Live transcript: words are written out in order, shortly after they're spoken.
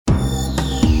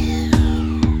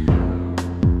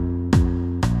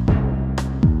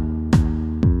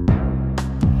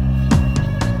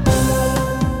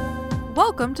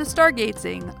Welcome to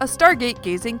Stargazing, a Stargate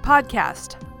gazing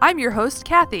podcast. I'm your host,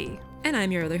 Kathy. And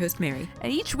I'm your other host, Mary.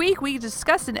 And each week we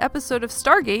discuss an episode of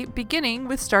Stargate, beginning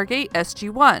with Stargate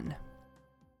SG-1.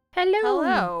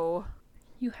 Hello.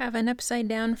 You have an upside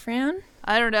down frown?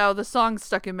 I don't know, the song's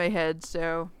stuck in my head,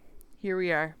 so here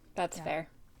we are. That's fair.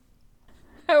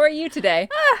 How are you today?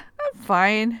 I'm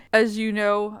fine. As you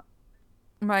know,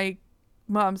 my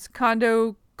mom's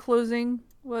condo closing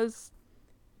was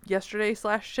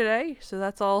yesterday/today, so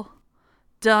that's all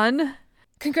done.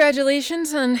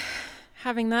 Congratulations on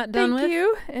having that done with. Thank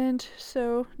you. And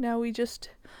so now we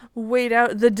just wait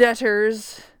out the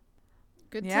debtors.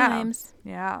 Good times.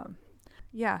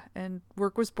 Yeah. And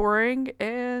work was boring,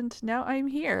 and now I'm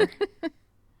here.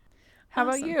 How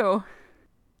about you?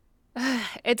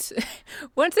 It's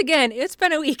once again, it's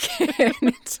been a week.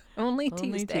 It's only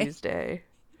Tuesday.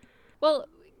 Well,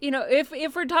 you know,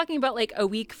 if we're talking about like a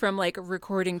week from like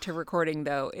recording to recording,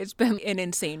 though, it's been an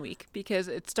insane week because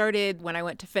it started when I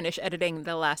went to finish editing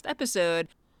the last episode,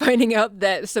 finding out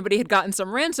that somebody had gotten some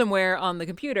ransomware on the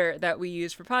computer that we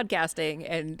use for podcasting,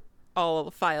 and all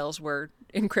the files were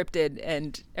encrypted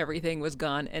and everything was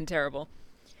gone and terrible.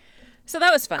 So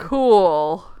that was fun.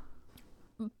 Cool.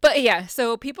 But yeah,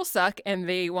 so people suck, and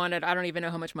they wanted, I don't even know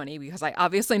how much money, because I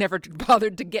obviously never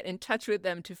bothered to get in touch with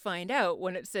them to find out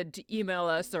when it said to email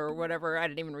us or whatever. I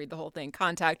didn't even read the whole thing.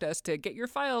 Contact us to get your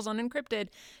files unencrypted.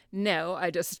 No, I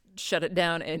just shut it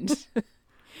down and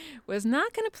was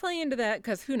not going to play into that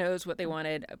because who knows what they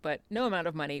wanted. But no amount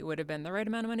of money would have been the right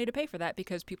amount of money to pay for that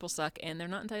because people suck and they're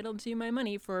not entitled to my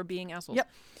money for being assholes.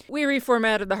 Yep. We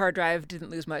reformatted the hard drive,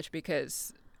 didn't lose much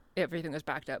because everything was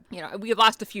backed up. You know, we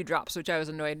lost a few drops, which I was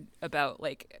annoyed about,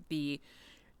 like the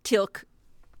Teal'c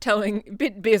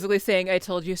basically saying, "I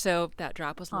told you so." That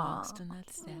drop was lost, and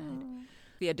that's sad.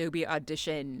 The Adobe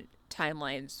Audition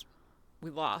timelines, we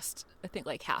lost, I think,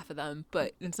 like half of them,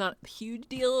 but it's not a huge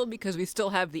deal because we still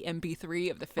have the MP3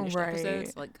 of the finished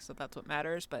episodes, like, so that's what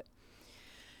matters. But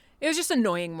it was just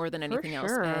annoying more than anything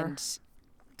else. And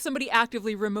somebody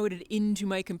actively remoted into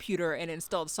my computer and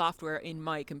installed software in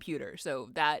my computer. So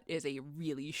that is a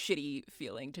really shitty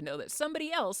feeling to know that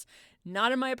somebody else,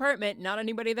 not in my apartment, not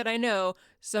anybody that I know,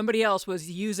 somebody else was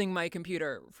using my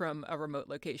computer from a remote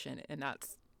location. And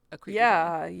that's a creepy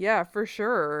feeling. Yeah, for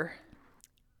sure.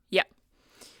 Yeah.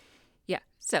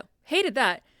 So hated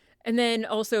that. And then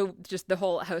also just the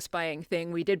whole house buying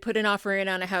thing. We did put an offer in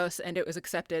on a house and it was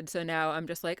accepted. So now I'm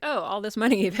just like, oh, all this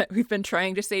money that we've been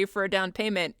trying to save for a down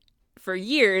payment for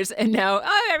years. And now,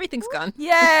 everything's gone.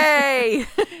 Yay!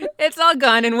 It's all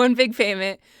gone in one big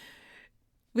payment.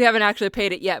 We haven't actually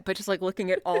paid it yet, but just like looking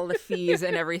at all the fees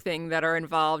and everything that are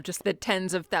involved, just the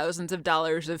tens of thousands of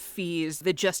dollars of fees,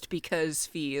 the just because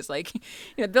fees, like, you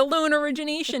know, the loan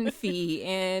origination fee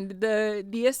and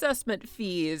the assessment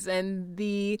fees and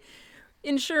the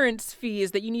insurance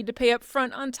fees that you need to pay up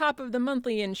front on top of the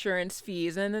monthly insurance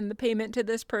fees, and then the payment to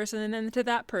this person and then to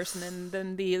that person, and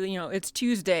then the, you know, it's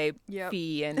Tuesday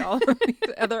fee and all of these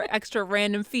other extra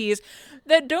random fees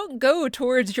that don't go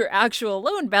towards your actual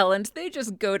loan balance. They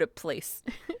just go to place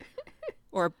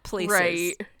or places.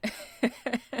 Right.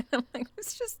 And I'm like,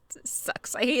 this just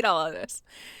sucks. I hate all of this.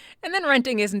 And then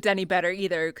renting isn't any better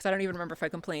either, because I don't even remember if I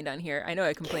complained on here. I know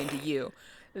I complained to you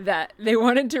that they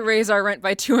wanted to raise our rent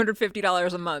by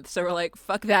 $250 a month. So we're like,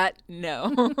 fuck that.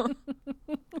 No.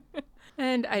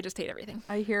 And I just hate everything.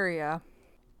 I hear ya.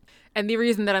 And the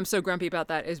reason that I'm so grumpy about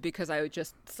that is because I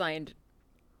just signed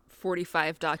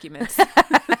 45 documents.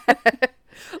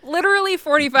 Literally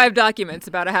 45 documents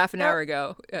about a half an hour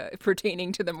ago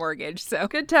pertaining to the mortgage. So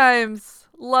good times.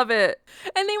 Love it.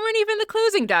 And they weren't even the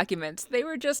closing documents. They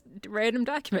were just random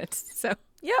documents. So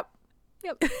Yep.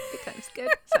 Good times. Good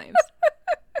times.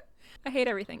 I hate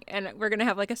everything. And we're going to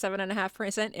have like a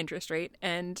 7.5% interest rate,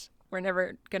 and we're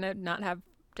never going to not have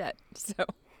debt. So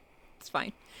it's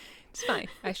fine. It's fine.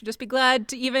 I should just be glad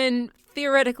to even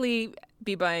theoretically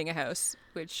be buying a house,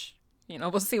 which, you know,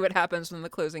 we'll see what happens when the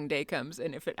closing day comes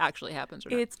and if it actually happens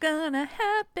or not. It's gonna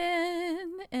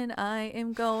happen, and I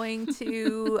am going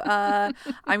to,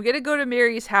 I'm going to go to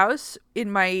Mary's house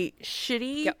in my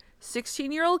shitty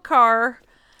 16-year-old car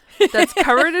that's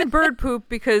covered in bird poop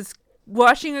because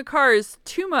washing a car is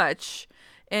too much,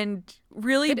 and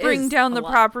really bring down the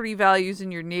property values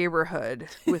in your neighborhood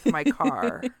with my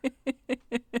car.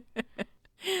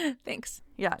 Thanks.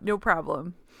 Yeah, no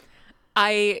problem.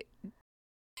 I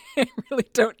really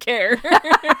don't care.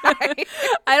 I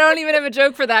don't even have a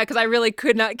joke for that because I really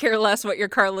could not care less what your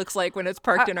car looks like when it's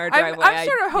parked in our driveway. I'm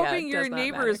sort of hoping your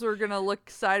neighbors were going to look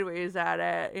sideways at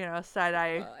it, you know, side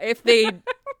eye. If they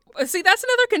See, that's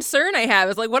another concern I have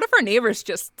is like, what if our neighbors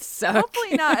just suck?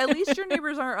 Hopefully not. At least your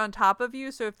neighbors aren't on top of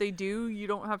you. So if they do, you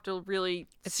don't have to really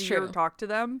see true. or talk to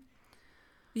them.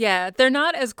 Yeah, they're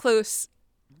not as close.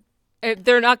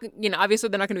 They're not, obviously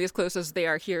they're not going to be as close as they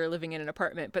are here living in an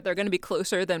apartment, but they're going to be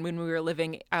closer than when we were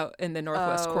living out in the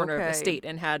northwest corner of the state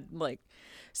and had like,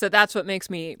 so that's what makes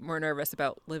me more nervous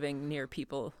about living near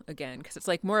people again. Because it's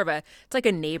like it's like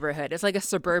a neighborhood. It's like a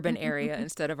suburban area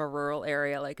instead of a rural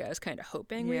area like I was kind of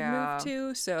hoping we'd move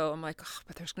to. So I'm like,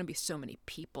 but there's going to be so many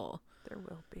people. There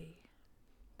will be.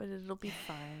 But it'll be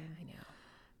fine. I know.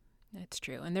 That's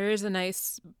true. And there is a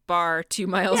nice bar 2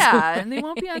 miles away. Yeah, and they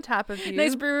won't be on top of you.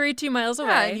 Nice brewery 2 miles away.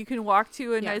 Yeah, and you can walk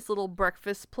to a nice little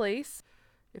breakfast place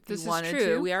if you wanted to. This is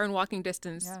true. We are in walking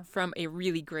distance from a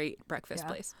really great breakfast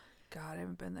place. God, I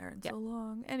haven't been there in so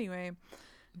long. Anyway.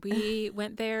 We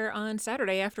went there on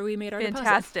Saturday after we made our deposit.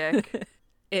 Fantastic.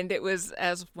 And it was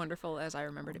as wonderful as I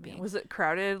remembered it being. Was it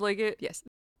crowded like it? Yes.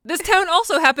 This town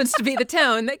also happens to be the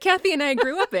town that Kathy and I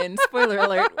grew up in. Spoiler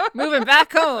alert. Moving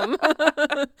back home.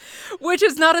 Which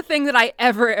is not a thing that I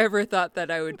ever thought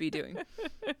that I would be doing.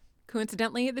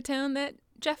 Coincidentally, the town that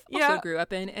Jeff also grew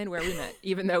up in and where we met,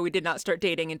 even though we did not start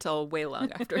dating until way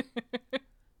long after.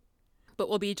 But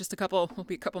we'll be a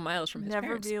couple miles from his parents.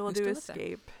 Never be able to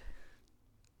escape.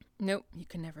 Nope, you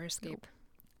can never escape.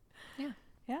 Yeah.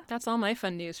 Yeah. That's all my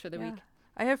fun news for the week.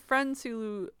 I have friends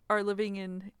who are living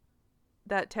in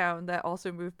that town that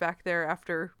also moved back there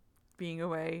after being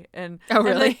away. Oh,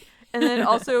 really? And then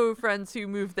also friends who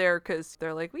moved there because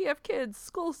they're like, we have kids,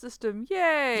 school system,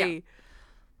 yay.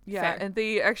 Yeah, and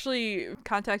they actually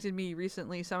contacted me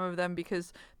recently, some of them,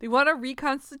 because they want to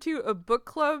reconstitute a book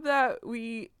club that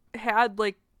we had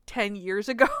like 10 years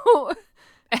ago.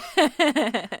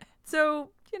 So,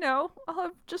 I'll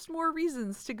have just more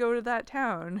reasons to go to that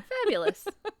town. Fabulous.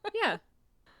 Yeah.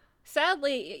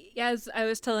 Sadly, as I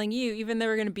was telling you, even though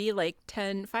we're going to be like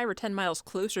 5 or 10 miles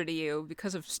closer to you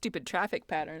because of stupid traffic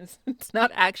patterns, it's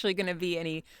not actually going to be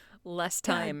any less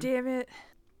time. God damn it.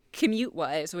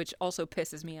 Commute-wise, which also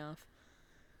pisses me off.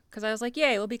 Because I was like,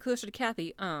 yay, we'll be closer to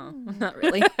Kathy. Oh, not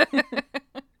really.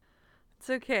 It's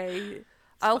okay.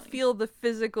 I'll feel the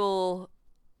physical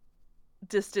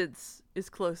distance is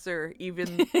closer,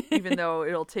 even though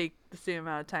it'll take the same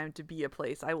amount of time to be a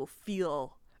place. I will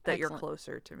feel that you're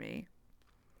closer to me.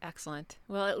 Excellent.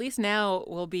 Well, at least now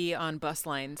we'll be on bus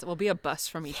lines. We'll be a bus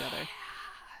from each other.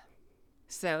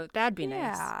 So that'd be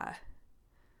nice.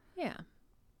 Yeah.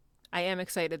 I am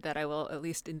excited that I will, at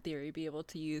least in theory, be able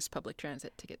to use public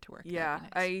transit to get to work. Yeah,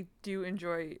 nice. I do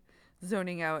enjoy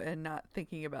zoning out and not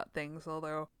thinking about things,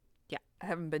 although I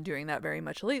haven't been doing that very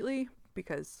much lately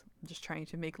because I'm just trying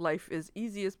to make life as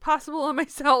easy as possible on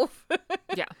myself.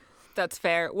 Yeah, that's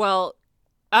fair. Well,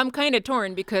 I'm kind of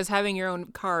torn because having your own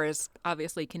car is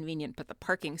obviously convenient, but the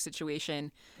parking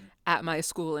situation at my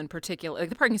school in particular, like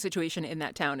the parking situation in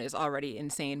that town is already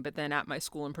insane, but then at my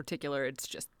school in particular, it's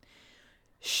just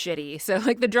shitty. So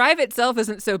like the drive itself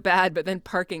isn't so bad, but then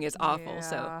parking is awful.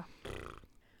 Yeah.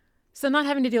 So not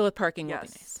having to deal with parking will be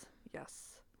nice. Yes.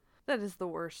 That is the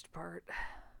worst part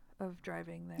of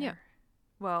driving there. Yeah.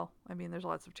 Well, I mean, there's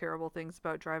lots of terrible things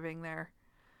about driving there.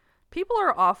 People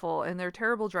are awful and they're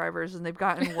terrible drivers and they've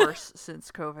gotten worse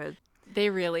since COVID.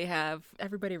 They really have.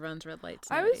 Everybody runs red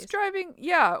lights nowadays. I was driving,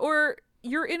 or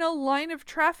you're in a line of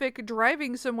traffic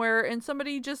driving somewhere and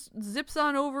somebody just zips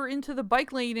on over into the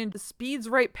bike lane and speeds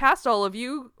right past all of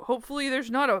you. Hopefully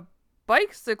there's not a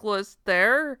bicyclist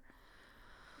there.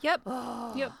 Yep.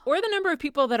 Yep. Or the number of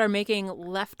people that are making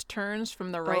left turns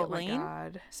from the right lane.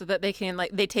 God. So that they can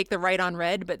they take the right on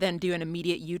red, but then do an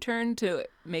immediate U-turn to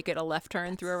make it a left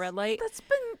turn through a red light.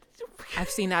 I've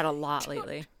seen that a lot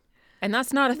lately. And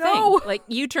that's not a thing. Like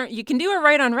you can do a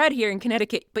right on red here in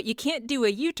Connecticut, but you can't do a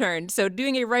U-turn. So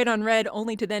doing a right on red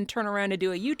only to then turn around and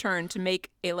do a U-turn to make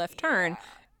a left turn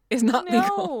is not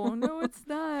legal. No, it's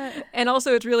not. And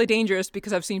also it's really dangerous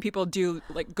because I've seen people do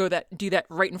that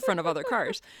right in front of other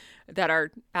cars that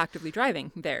are actively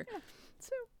driving there.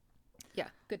 Yeah,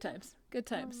 good times. Good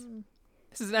times.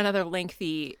 This is another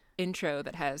lengthy intro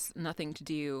that has nothing to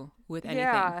do with anything.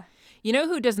 Yeah. You know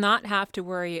who does not have to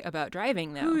worry about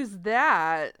driving though? Who's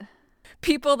that?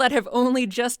 People that have only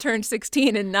just turned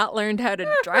 16 and not learned how to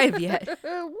drive yet.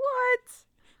 What?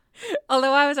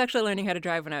 Although I was actually learning how to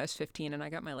drive when I was 15 and I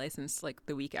got my license like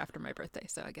the week after my birthday,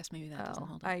 so I guess maybe that doesn't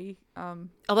hold up.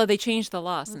 Although they changed the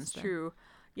law since then. That's true.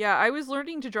 Yeah, I was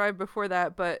learning to drive before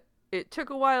that, but it took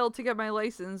a while to get my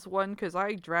license. 1, because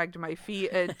I dragged my feet,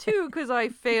 and 2, because I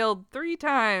failed 3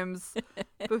 times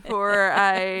before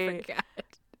I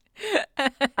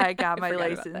got my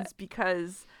license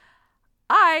because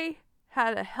I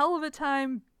had a hell of a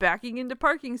time backing into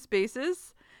parking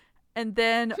spaces, and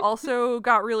then also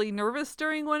got really nervous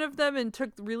during one of them and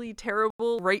took really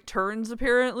terrible right turns,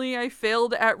 apparently. I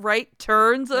failed at right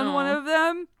turns on one of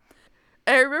them.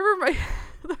 And I remember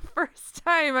the first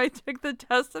time I took the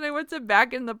test and I went to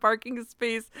back in the parking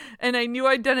space and I knew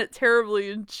I'd done it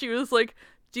terribly, and she was like,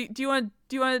 do you want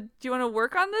to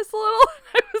work on this a little?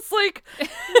 I was like,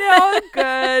 no, I'm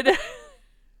good.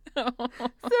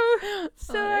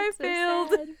 So I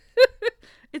failed.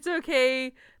 It's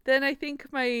okay. Then I think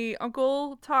my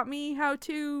uncle taught me how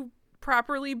to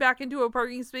properly back into a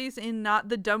parking space in not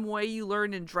the dumb way you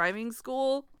learn in driving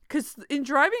school. Because in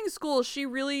driving school, she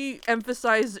really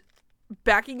emphasized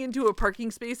backing into a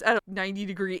parking space at a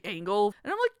 90-degree angle.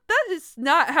 And I'm like, that is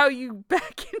not how you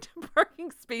back into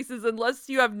parking spaces unless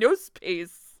you have no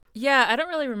space. Yeah, I don't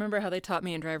really remember how they taught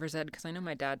me in driver's ed because I know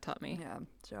my dad taught me. Yeah,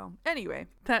 so anyway,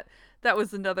 that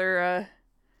was another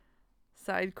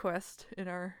side quest in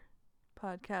our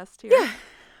podcast here. Yeah,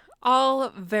 all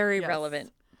very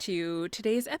relevant to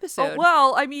today's episode. Oh,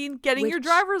 well, I mean, getting your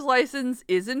driver's license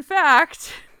is in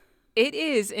fact... It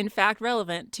is, in fact,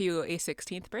 relevant to a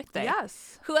 16th birthday.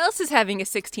 Yes. Who else is having a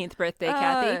 16th birthday,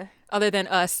 Kathy? Other than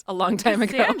us a long time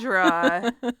ago.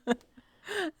 Sandra.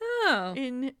 Oh.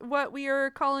 In what we are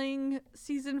calling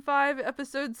Season 5,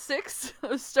 Episode 6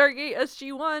 of Stargate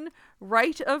SG-1,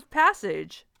 Rite of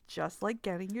Passage. Just like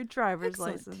getting your driver's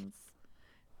license.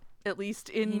 At least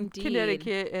in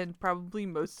Connecticut and probably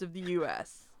most of the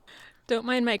U.S. Don't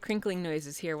mind my crinkling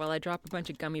noises here while I drop a bunch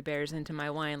of gummy bears into my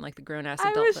wine like the grown-ass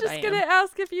adult that I am. I was just going to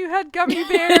ask if you had gummy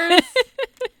bears.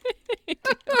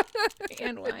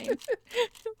 And wine.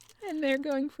 And they're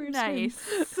going for a nice.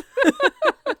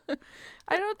 swim.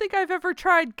 I don't think I've ever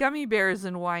tried gummy bears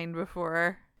and wine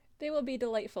before. They will be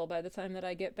delightful by the time that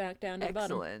I get back down to the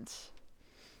bottom. Excellent.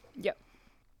 Yep.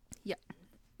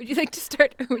 Would you like to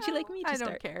start, or would you like me to start?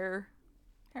 I don't care.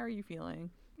 How are you feeling?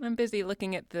 I'm busy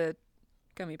looking at the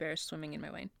gummy bears swimming in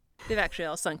my wine. They've actually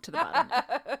all sunk to the bottom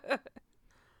now.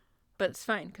 But it's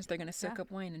fine, because they're going to soak up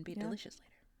wine and be delicious later.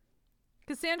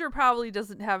 Cassandra probably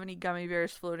doesn't have any gummy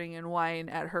bears floating in wine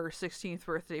at her 16th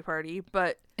birthday party,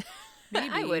 but maybe.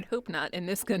 I would hope not in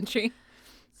this country.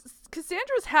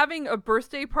 Cassandra's having a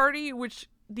birthday party, which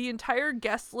the entire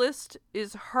guest list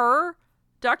is her,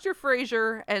 Dr.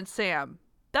 Frasier, and Sam.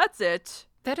 That's it.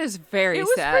 That is very sad. It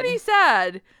was pretty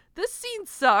sad. This scene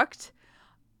sucked.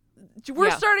 We're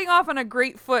starting off on a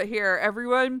great foot here,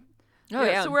 everyone. Oh,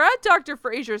 yeah. So we're at Dr.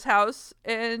 Frasier's house,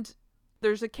 and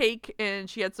there's a cake, and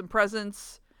she had some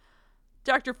presents.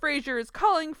 Dr. Frasier is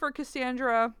calling for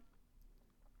Cassandra.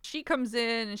 She comes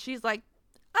in, and she's like,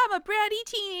 I'm a bratty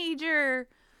teenager.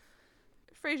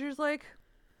 Frasier's like,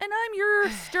 and I'm your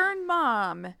stern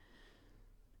mom.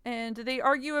 And they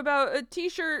argue about a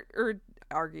t-shirt, or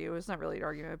argue, it's not really an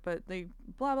argument, but they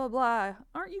blah, blah, blah.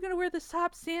 Aren't you going to wear the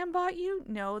top Sam bought you?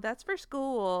 No, that's for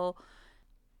school.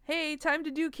 Hey, time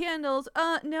to do candles.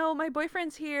 No, my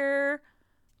boyfriend's here.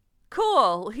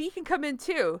 Cool, he can come in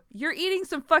too. You're eating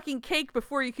some fucking cake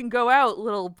before you can go out,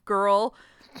 little girl.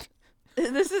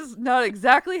 This is not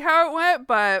exactly how it went,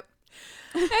 but...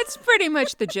 That's pretty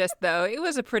much the gist, though. It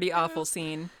was a pretty awful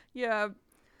scene. Yeah.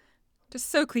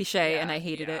 Just so cliche, and I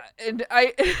hated it. And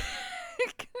I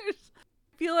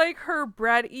feel like her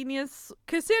brattiness...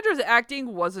 Cassandra's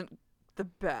acting wasn't the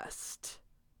best.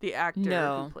 The actor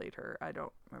who played her, I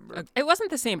don't remember. It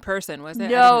wasn't the same person, was it?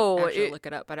 No. I didn't actually look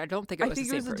it up, but I don't think it was the same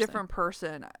person. I think it was a different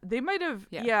person. They might have...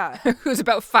 Who was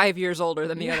about 5 years older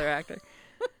than the other actor.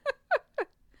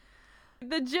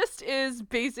 The gist is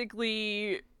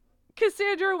basically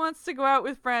Cassandra wants to go out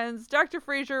with friends. Dr.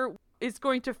 Frasier is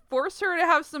going to force her to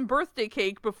have some birthday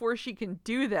cake before she can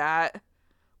do that.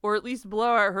 Or at least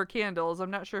blow out her candles. I'm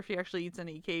not sure if she actually eats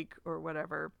any cake or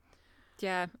whatever.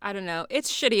 Yeah, I don't know.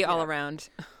 It's shitty all around.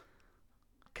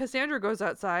 Cassandra goes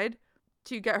outside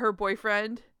to get her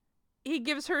boyfriend. He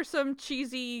gives her some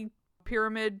cheesy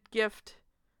pyramid gift.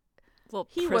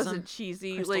 He wasn't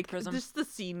cheesy. Like, just the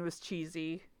scene was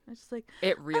cheesy. I was just like,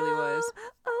 it really was.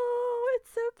 Oh,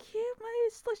 it's so cute.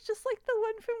 It's just like the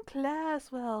one from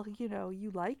class. Well,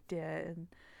 you liked it, and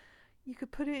you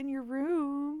could put it in your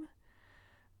room.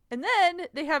 And then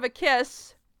they have a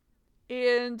kiss,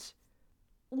 and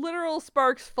literal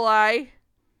sparks fly.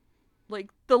 Like,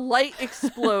 the light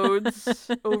explodes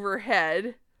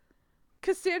overhead.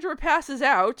 Cassandra passes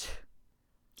out.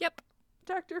 Yep.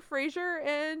 Dr. Frasier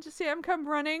and Sam come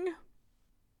running.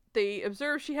 They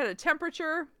observe she had a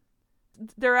temperature.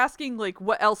 They're asking, like,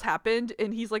 what else happened?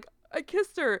 And he's like, I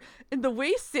kissed her. And the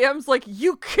way Sam's like,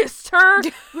 you kissed her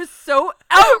was so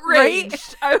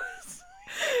outraged. I was...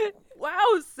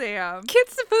 wow, Sam.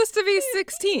 Kid's supposed to be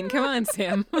 16. Come on,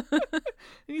 Sam. And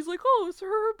he's like, oh, it's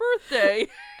her birthday.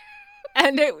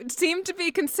 And it seemed to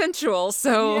be consensual,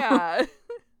 so... Yeah.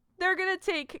 They're going to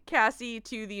take Cassie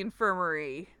to the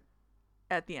infirmary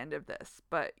at the end of this.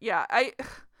 But yeah, I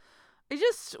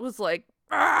just was like,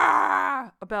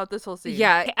 about this whole scene.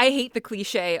 Yeah, I hate the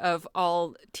cliche of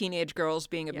all teenage girls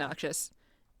being obnoxious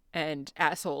and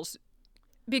assholes.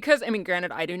 Because, I mean,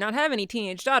 granted, I do not have any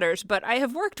teenage daughters, but I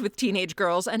have worked with teenage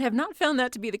girls and have not found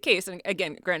that to be the case. And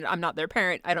again, granted, I'm not their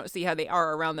parent. I don't see how they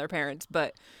are around their parents,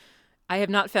 but I have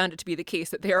not found it to be the case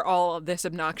that they are all this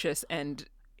obnoxious and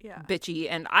bitchy.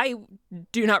 And I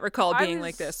do not recall being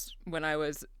like this when I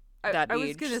was that age. I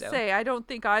was going to say, I don't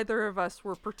think either of us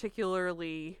were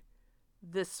particularly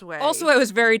this way. Also, I was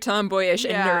very tomboyish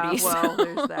and nerdy. Well,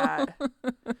 there's that.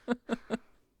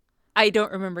 I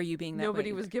don't remember you being that way.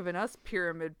 Nobody was giving us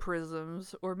pyramid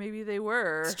prisms, or maybe they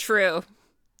were. It's true.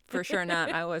 For sure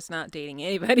not. I was not dating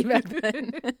anybody back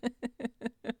then.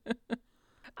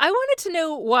 I wanted to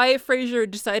know why Frasier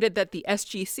decided that the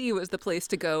SGC was the place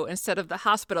to go instead of the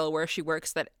hospital where she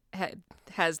works that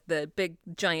has the big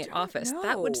giant office.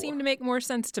 That would seem to make more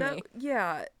sense to me.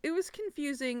 Yeah, it was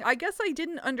confusing. I guess I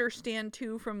didn't understand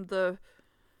too from the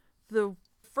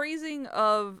phrasing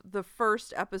of the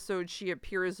first episode she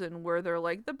appears in, where they're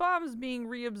like, the bomb's being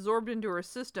reabsorbed into her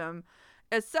system.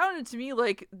 It sounded to me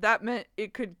like that meant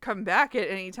it could come back at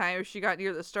any time if she got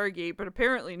near the Stargate, but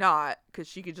apparently not, because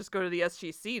she could just go to the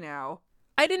SGC now.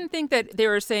 I didn't think that they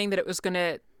were saying that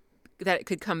that it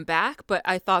could come back, but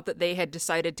I thought that they had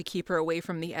decided to keep her away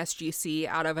from the SGC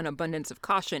out of an abundance of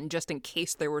caution, just in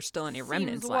case there were still any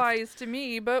remnants left. Seems wise to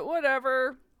me, but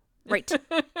whatever. Right.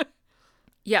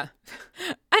 Yeah.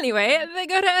 Anyway, they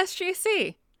go to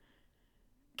SGC.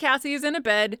 Cassie's in a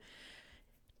bed.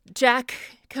 Jack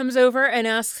comes over and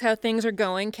asks how things are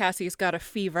going. Cassie's got a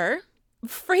fever.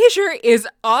 Frasier is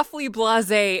awfully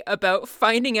blasé about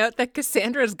finding out that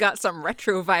Cassandra's got some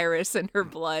retrovirus in her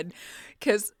blood.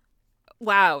 Because,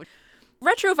 wow.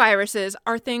 Retroviruses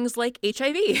are things like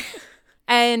HIV.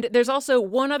 And there's also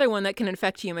one other one that can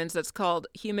infect humans that's called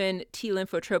human T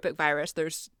lymphotropic virus.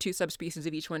 There's 2 subspecies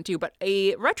of each one too, but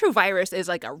a retrovirus is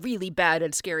like a really bad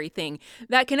and scary thing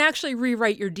that can actually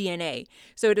rewrite your DNA.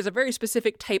 So it is a very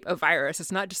specific type of virus.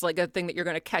 It's not just like a thing that you're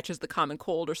going to catch as the common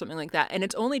cold or something like that. And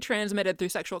it's only transmitted through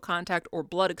sexual contact or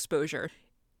blood exposure.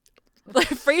 Like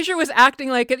Frasier was acting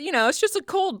like, it's just a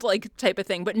cold like type of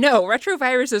thing. But no,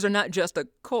 retroviruses are not just a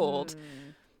cold.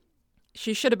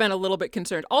 She should have been a little bit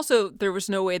concerned. Also, there was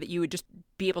no way that you would just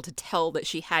be able to tell that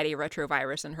she had a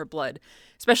retrovirus in her blood.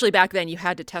 Especially back then, you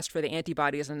had to test for the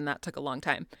antibodies, and that took a long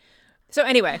time. So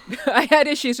anyway, I had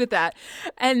issues with that.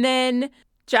 And then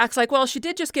Jack's like, well, she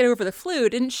did just get over the flu,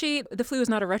 didn't she? The flu is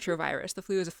not a retrovirus. The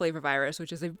flu is a flavorvirus,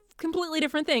 which is a completely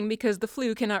different thing because the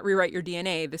flu cannot rewrite your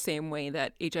DNA the same way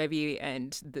that HIV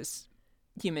and this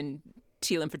human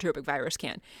T lymphotropic virus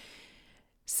can.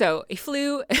 So a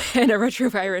flu and a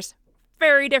retrovirus,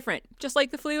 very different. Just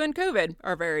like the flu and COVID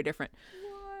are very different.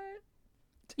 What?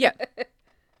 Yeah.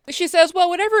 She says, well,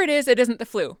 whatever it isn't the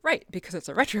flu. Right, because it's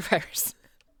a retrovirus.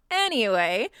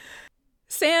 Anyway,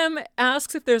 Sam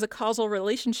asks if there's a causal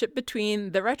relationship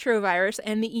between the retrovirus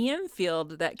and the EM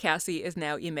field that Cassie is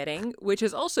now emitting, which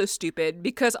is also stupid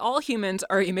because all humans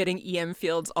are emitting EM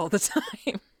fields all the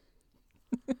time.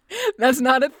 That's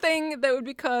not a thing that would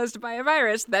be caused by a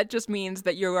virus. That just means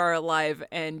that you are alive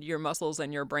and your muscles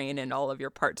and your brain and all of your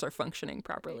parts are functioning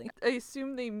properly. I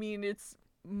assume they mean it's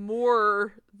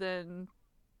more than,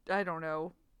 I don't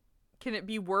know. Can it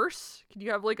be worse? Can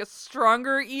you have like a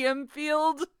stronger EM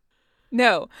field?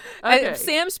 No. Okay.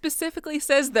 Sam specifically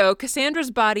says, though,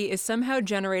 Cassandra's body is somehow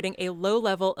generating a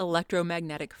low-level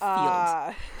electromagnetic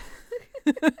field.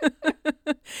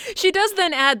 She does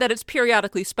then add that it's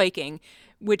periodically spiking,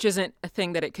 which isn't a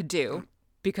thing that it could do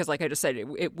because, like I just said,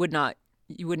 it would not.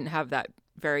 You wouldn't have that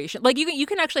variation. Like you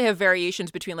can actually have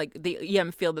variations between like the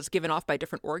EM field that's given off by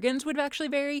different organs would actually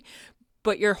vary,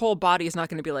 but your whole body is not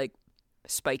going to be like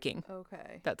spiking.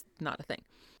 Okay, that's not a thing.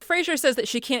 Frasier says that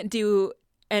she can't do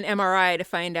an MRI to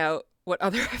find out what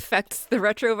other effects the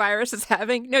retrovirus is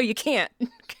having. No, you can't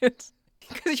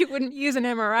because you wouldn't use an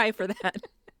MRI for that.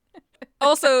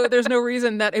 Also, there's no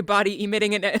reason that a body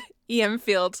emitting an EM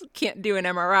field can't do an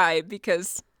MRI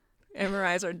because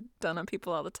MRIs are done on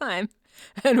people all the time,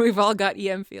 and we've all got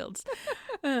EM fields.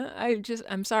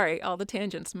 I'm sorry, all the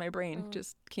tangents my brain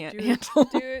just can't handle.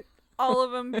 Do it, all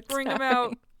of them, bring them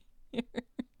out.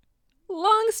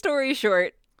 Long story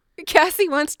short, Cassie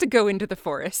wants to go into the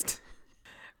forest.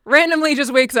 Randomly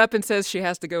just wakes up and says she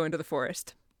has to go into the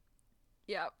forest.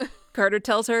 Yeah. Carter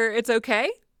tells her it's okay.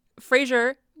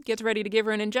 Frasier gets ready to give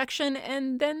her an injection,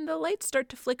 and then the lights start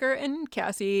to flicker and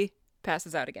Cassie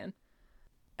passes out again.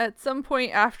 At some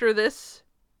point after this,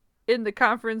 in the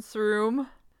conference room,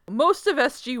 most of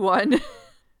SG-1,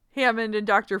 Hammond and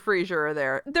Dr. Fraser are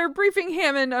there. They're briefing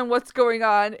Hammond on what's going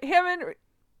on. Hammond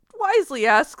wisely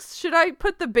asks, should I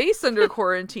put the base under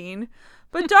quarantine?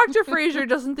 But Dr. Fraser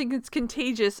doesn't think it's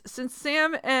contagious since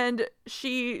Sam and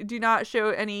she do not show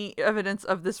any evidence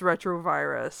of this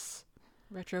retrovirus.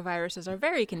 Retroviruses are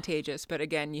very contagious, but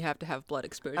again, you have to have blood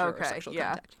exposure or sexual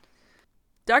contact.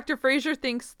 Dr. Fraser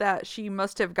thinks that she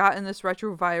must have gotten this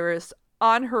retrovirus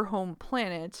on her home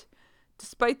planet,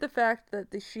 despite the fact that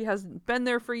she hasn't been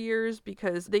there for years,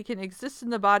 because they can exist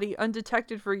in the body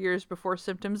undetected for years before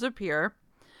symptoms appear.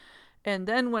 And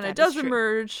then when it does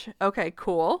emerge, okay,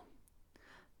 cool.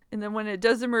 And then when it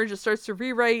does emerge, it starts to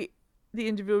rewrite the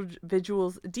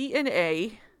individual's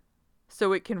DNA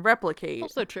so it can replicate.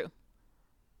 Also true.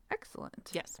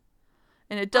 Excellent. Yes.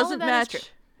 And it doesn't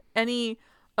match any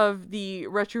of the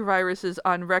retroviruses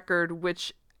on record,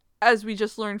 which, as we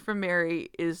just learned from Mary,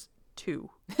 is 2.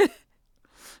 I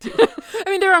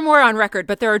mean, there are more on record,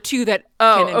 but there are 2 that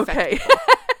can infect people.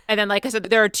 And then, like I said,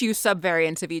 there are 2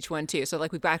 subvariants of each one, too. So,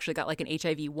 like, we've actually got, like, an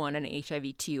HIV-1 and an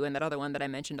HIV-2, and that other one that I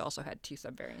mentioned also had 2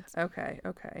 subvariants. Okay.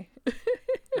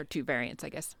 Or 2 variants, I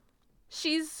guess.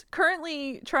 She's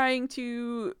currently trying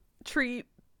to treat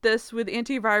this with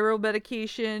antiviral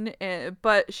medication,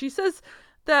 but she says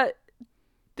that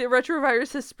the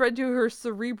retrovirus has spread to her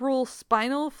cerebral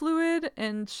spinal fluid,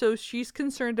 and so she's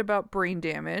concerned about brain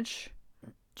damage.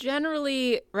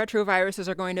 Generally, retroviruses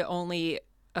are going to only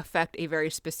affect a very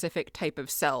specific type of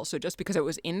cell. So just because it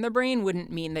was in the brain wouldn't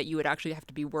mean that you would actually have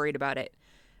to be worried about it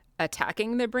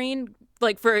attacking the brain.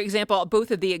 Like, for example,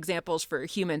 both of the examples for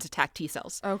humans attack T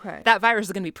cells. Okay. That virus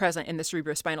is going to be present in the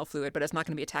cerebrospinal fluid, but it's not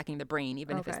going to be attacking the brain,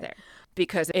 even if it's there.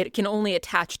 Because it can only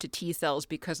attach to T cells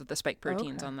because of the spike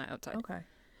proteins on the outside. Okay.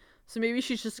 So maybe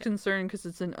she's just concerned because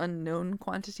it's an unknown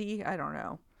quantity? I don't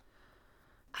know.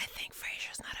 I think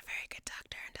Fraser's not a very good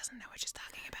doctor and doesn't know what she's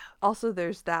talking about. Also,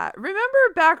 there's that. Remember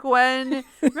way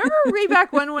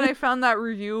back when I found that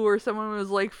review where someone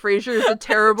was like, Fraser's a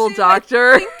terrible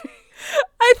doctor?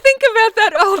 I think about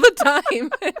that all the time.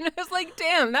 And I was like,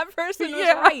 damn, that person was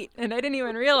right. And I didn't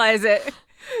even realize it.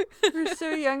 You're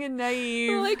so young and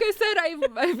naive. Well, like I said,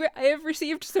 I have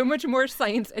received so much more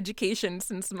science education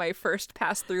since my first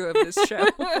pass through of this show.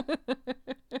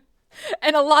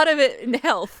 And a lot of it in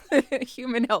health,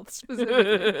 human health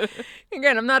specifically.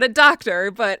 Again, I'm not a doctor,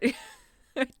 but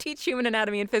I teach human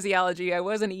anatomy and physiology. I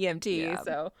was an EMT,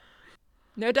 so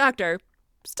no doctor.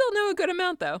 Still know a good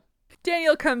amount, though.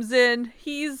 Daniel comes in.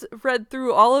 He's read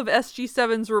through all of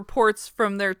SG-7's reports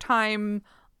from their time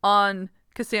on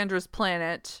Cassandra's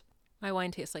planet. My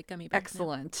wine tastes like gummy bears.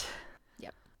 Excellent. Now.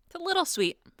 Yep. It's a little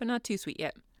sweet, but not too sweet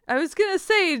yet. I was going to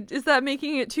say, is that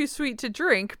making it too sweet to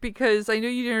drink? Because I know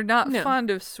you're not fond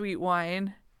of sweet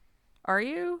wine. Are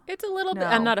you? It's a little bit.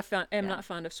 I'm not not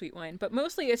fond of sweet wine, but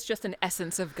mostly it's just an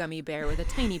essence of gummy bear with a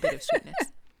tiny bit of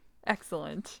sweetness.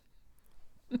 Excellent.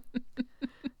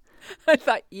 I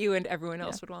thought you and everyone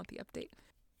else would want the update.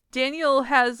 Daniel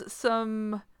has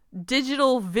some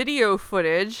digital video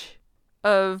footage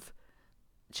of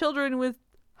children with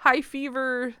high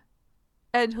fever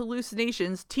and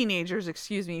hallucinations, teenagers,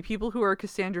 people who are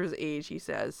Cassandra's age, he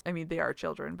says. I mean, they are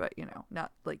children, but,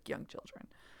 not like young children.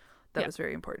 That was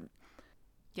very important.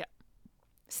 Yeah.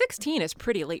 16 is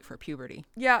pretty late for puberty.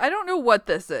 Yeah, I don't know what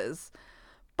this is.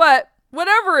 But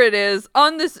whatever it is,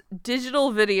 on this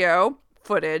digital video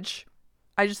footage,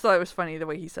 I just thought it was funny the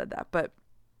way he said that, but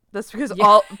that's because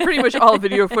pretty much all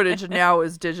video footage now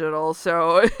is digital,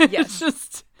 so it's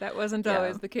just... That wasn't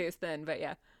always the case then, but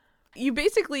yeah. You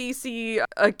basically see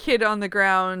a kid on the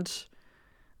ground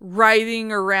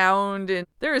writhing around, and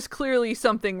there is clearly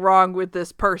something wrong with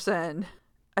this person.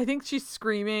 I think she's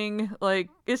screaming. Like,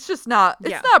 it's just not,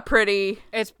 it's not pretty.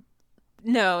 It's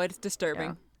disturbing.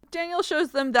 Yeah. Daniel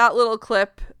shows them that little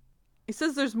clip. He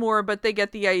says there's more, but they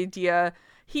get the idea.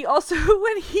 He also,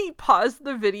 when he paused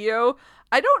the video,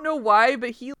 I don't know why,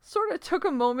 but he sort of took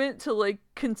a moment to, like,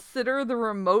 consider the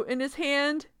remote in his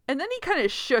hand. And then he kind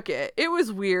of shook it. It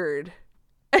was weird.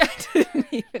 I didn't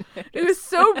even notice. It was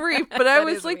so brief, but I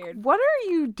was like, weird. What are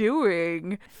you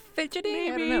doing? Fidgety?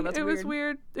 Maybe. I don't know. That's it weird. was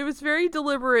weird. It was very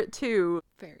deliberate, too.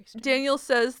 Very strange. Daniel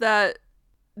says that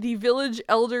the village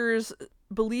elders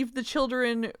believed the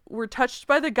children were touched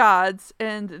by the gods,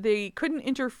 and they couldn't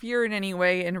interfere in any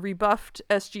way, and rebuffed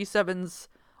SG-7's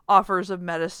offers of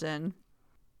medicine.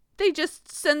 They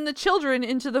just send the children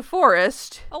into the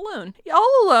forest. Alone.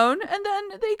 All alone, and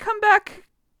then they come back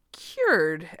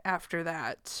cured after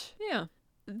that. Yeah.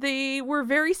 They were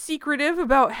very secretive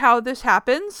about how this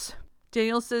happens.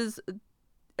 Daniel says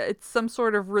it's some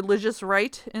sort of religious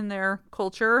rite in their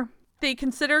culture. They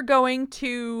consider going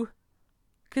to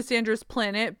Cassandra's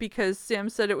planet because Sam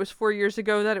said it was 4 years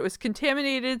ago that it was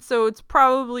contaminated, so it's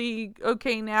probably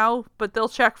okay now, but they'll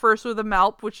check first with a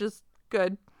MALP, which is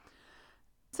good.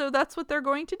 So that's what they're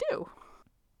going to do.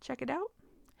 Check it out.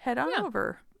 Head on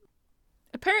over.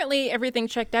 Apparently everything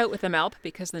checked out with the MALP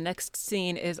because the next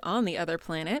scene is on the other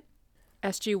planet.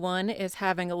 SG-1 is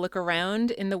having a look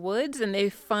around in the woods, and they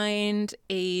find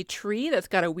a tree that's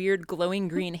got a weird glowing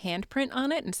green handprint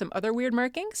on it and some other weird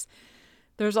markings.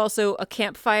 There's also a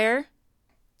campfire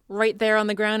right there on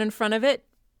the ground in front of it.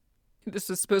 This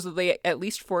is supposedly at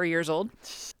least 4 years old.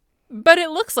 But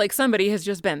it looks like somebody has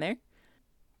just been there.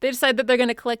 They decide that they're going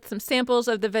to collect some samples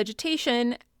of the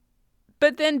vegetation,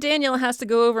 but then Daniel has to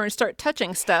go over and start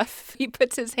touching stuff. He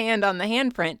puts his hand on the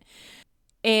handprint,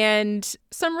 and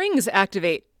some rings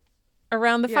activate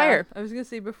around the fire. I was going to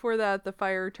say before that, the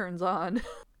fire turns on.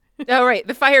 Oh, right.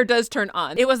 The fire does turn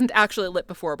on. It wasn't actually lit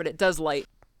before, but it does light.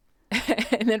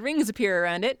 And then rings appear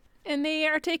around it, and they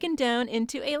are taken down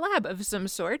into a lab of some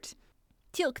sort.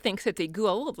 Teal'c thinks it's a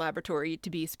Goa'uld laboratory, to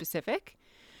be specific.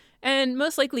 And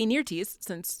most likely Nirti's,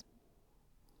 since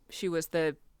she was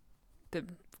the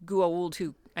Goa'uld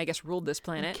who, I guess, ruled this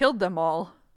planet. Killed them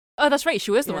all. Oh, that's right. She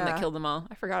was the one that killed them all.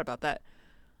 I forgot about that.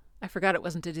 I forgot it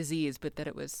wasn't a disease, but that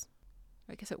it was...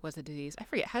 I guess it was a disease. I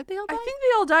forget. How did they all die? I think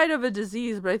they all died of a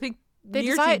disease, but I think they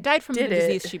Nirti died from the did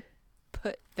disease it. she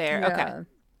put there. Yeah. Okay.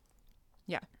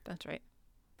 Yeah, that's right.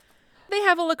 They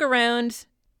have a look around.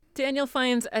 Daniel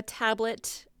finds a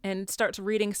tablet and starts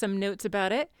reading some notes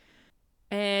about it,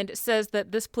 and says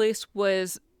that this place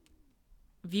was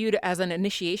viewed as an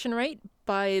initiation rite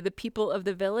by the people of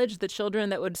the village. The children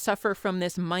that would suffer from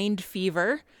this mind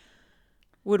fever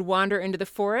would wander into the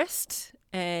forest,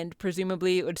 and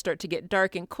presumably it would start to get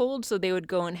dark and cold, so they would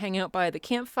go and hang out by the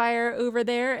campfire over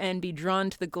there and be drawn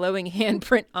to the glowing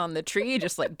handprint on the tree,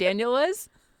 just like Daniel was.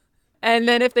 And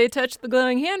then if they touch the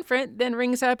glowing handprint, then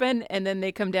rings happen, and then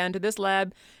they come down to this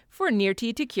lab for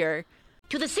Nirti to cure.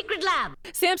 To the secret lab.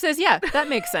 Sam says, yeah, that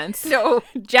makes sense. No.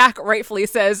 Jack rightfully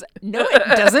says, no, it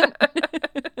doesn't.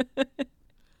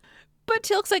 But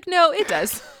Teal'c's like, no, it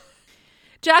does.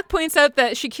 Jack points out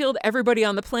that she killed everybody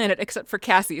on the planet except for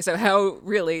Cassie, so how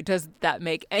really does that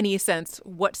make any sense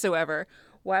whatsoever?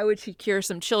 Why would she cure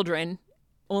some children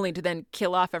only to then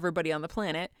kill off everybody on the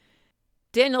planet?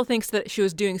 Daniel thinks that she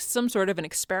was doing some sort of an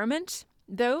experiment,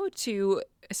 though, to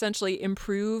essentially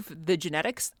improve the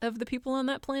genetics of the people on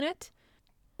that planet.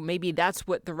 Maybe that's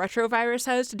what the retrovirus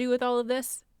has to do with all of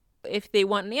this. If they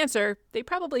want an answer, they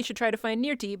probably should try to find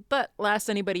Nirti, but last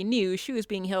anybody knew, she was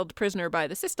being held prisoner by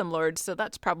the System Lords, so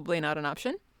that's probably not an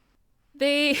option.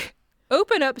 They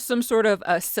open up some sort of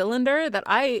a cylinder that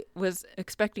I was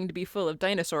expecting to be full of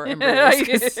dinosaur embryos,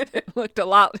 'cause it looked a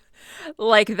lot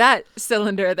like that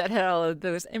cylinder that had all of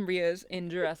those embryos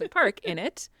in Jurassic Park in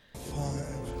it. 5,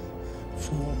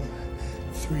 4,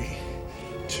 3,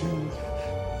 2,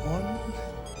 1.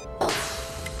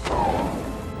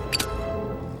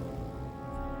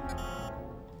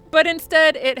 But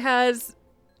instead, it has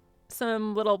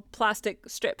some little plastic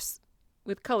strips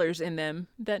with colors in them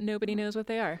that nobody knows what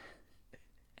they are.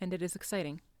 And it is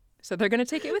exciting. So they're going to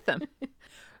take it with them.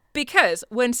 Because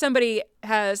when somebody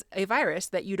has a virus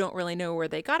that you don't really know where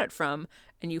they got it from,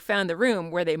 and you found the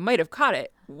room where they might have caught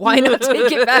it, why not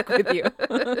take it back with you?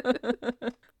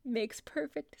 Makes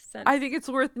perfect sense. I think it's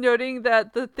worth noting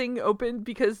that the thing opened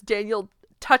because Daniel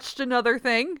touched another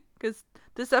thing, because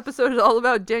this episode is all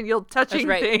about Daniel touching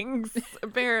things,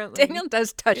 apparently. Daniel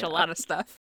does touch a lot of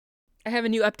stuff. I have a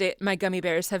new update. My gummy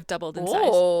bears have doubled in size.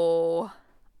 Oh,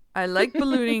 I like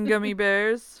ballooning gummy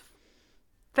bears.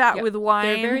 Fat with wine.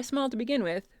 They're very small to begin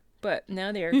with, but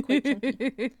now they are quite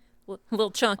chunky.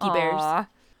 Little chunky bears.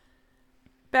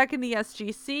 Back in the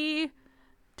SGC,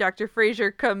 Dr.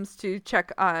 Fraiser comes to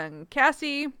check on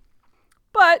Cassie,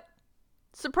 but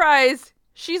surprise,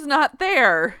 she's not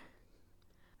there.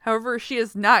 However, she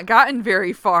has not gotten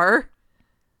very far.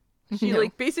 She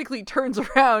basically turns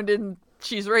around and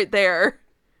she's right there,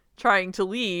 trying to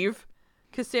leave.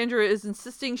 Cassandra is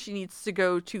insisting she needs to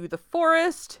go to the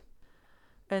forest.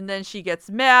 And then she gets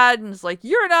mad and is like,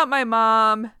 "You're not my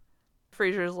mom."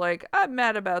 Fraiser's like, "I'm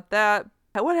mad about that.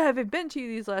 What have I been to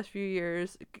these last few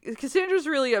years?" Cassandra's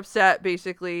really upset,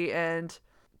 basically, and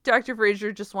Dr.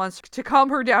 Fraiser just wants to calm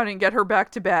her down and get her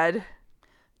back to bed.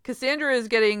 Cassandra is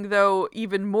getting, though,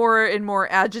 even more and more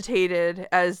agitated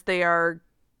as they are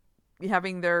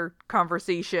having their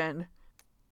conversation.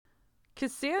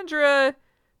 Cassandra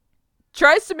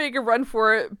tries to make a run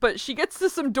for it, but she gets to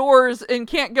some doors and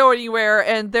can't go anywhere,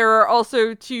 and there are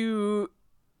also 2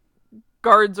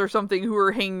 guards or something who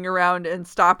are hanging around and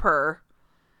stop her.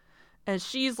 And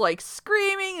she's like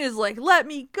screaming, is like, let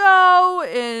me go,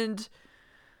 and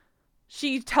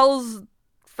she tells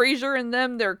Frasier and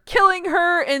them they're killing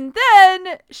her, and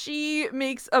then she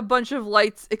makes a bunch of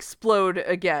lights explode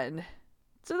again.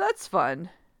 So that's fun.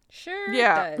 Sure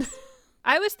Yeah. it does.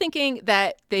 I was thinking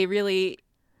that they really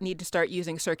need to start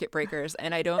using circuit breakers,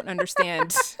 and I don't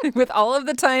understand, with all of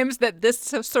the times that this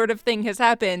sort of thing has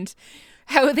happened,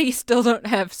 how they still don't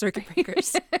have circuit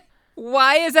breakers.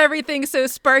 Why is everything so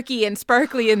sparky and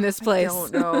sparkly in this place? I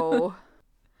don't know.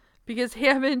 Because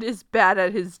Hammond is bad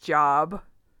at his job.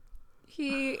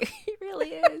 He really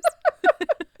is.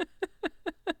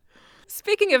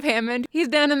 Speaking of Hammond, he's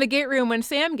down in the gate room when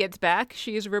Sam gets back.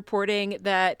 She's reporting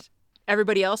that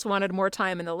everybody else wanted more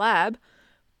time in the lab,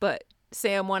 but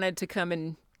Sam wanted to come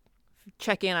and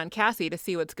check in on Cassie to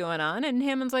see what's going on, and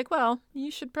Hammond's like, well,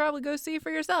 you should probably go see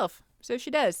for yourself. So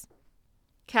she does.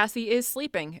 Cassie is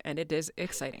sleeping, and it is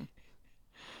exciting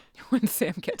when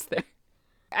Sam gets there.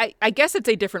 I guess it's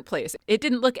a different place. It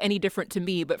didn't look any different to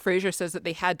me, but Frasier says that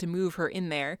they had to move her in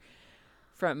there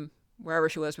from wherever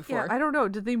she was before. Yeah, I don't know.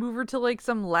 Did they move her to like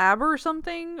some lab or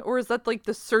something? Or is that like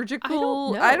the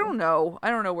surgical? I don't know. I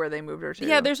don't know where they moved her to.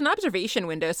 Yeah, there's an observation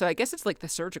window, so I guess it's like the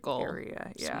surgical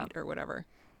area, yeah. suite or whatever.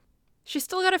 She's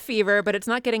still got a fever, but it's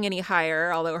not getting any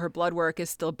higher, although her blood work is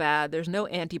still bad. There's no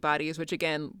antibodies, which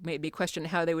again made me question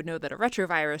how they would know that a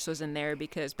retrovirus was in there,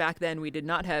 because back then we did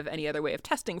not have any other way of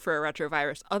testing for a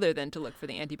retrovirus other than to look for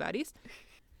the antibodies.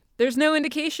 There's no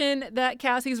indication that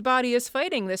Cassie's body is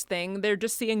fighting this thing. They're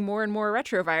just seeing more and more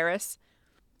retrovirus.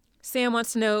 Sam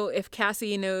wants to know if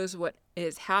Cassie knows what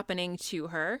is happening to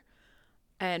her,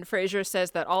 and Frasier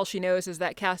says that all she knows is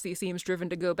that Cassie seems driven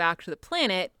to go back to the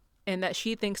planet, and that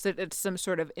she thinks that it's some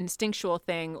sort of instinctual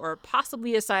thing or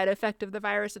possibly a side effect of the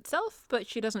virus itself, but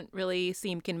she doesn't really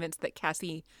seem convinced that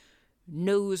Cassie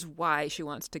knows why she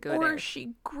wants to go there. Or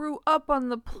she grew up on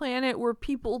the planet where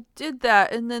people did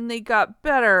that and then they got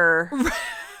better.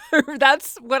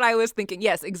 That's what I was thinking.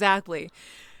 Yes, exactly.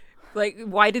 Like,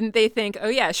 why didn't they think, oh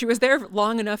yeah, she was there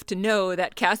long enough to know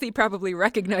that Cassie probably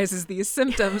recognizes these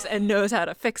symptoms and knows how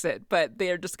to fix it, but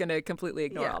they're just going to completely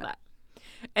ignore all that.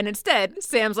 And instead,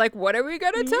 Sam's like, what are we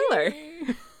going to tell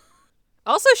her?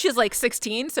 Also, she's like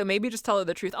 16, so maybe just tell her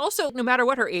the truth. Also, no matter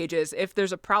what her age is, if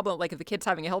there's a problem, like if the kid's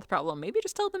having a health problem, maybe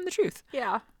just tell them the truth.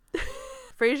 Yeah.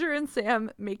 Frasier and Sam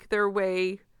make their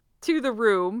way to the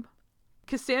room.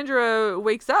 Cassandra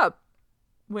wakes up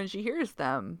when she hears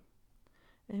them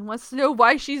and wants to know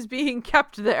why she's being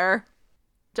kept there.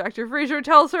 Dr. Frasier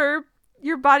tells her,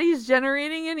 your body's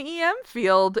generating an EM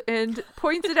field, and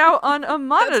points it out on a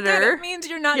monitor. That's good. It means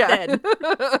you're not dead.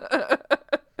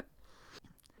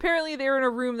 Apparently they're in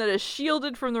a room that is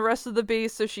shielded from the rest of the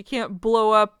base, so she can't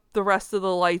blow up the rest of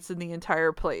the lights in the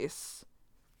entire place.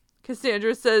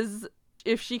 Cassandra says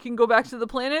if she can go back to the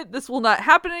planet, this will not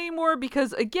happen anymore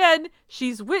because, again,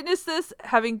 she's witnessed this,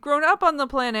 having grown up on the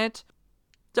planet.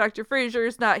 Dr. Frasier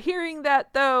is not hearing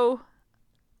that, though.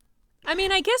 I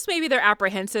mean, I guess maybe they're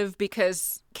apprehensive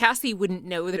because Cassie wouldn't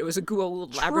know that it was a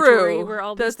Goa'uld laboratory where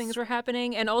all these things were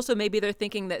happening. And also maybe they're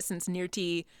thinking that since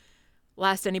Nirti,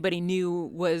 last anybody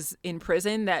knew, was in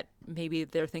prison, that maybe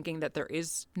they're thinking that there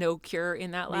is no cure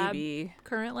in that lab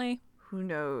currently. Who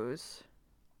knows?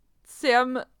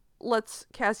 Sam lets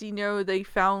Cassie know they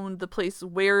found the place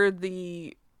where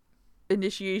the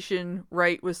initiation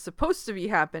rite was supposed to be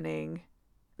happening.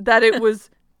 That it was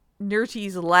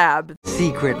Nirti's lab.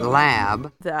 Secret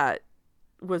lab. That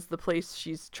was the place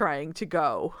she's trying to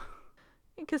go.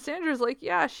 And Cassandra's like,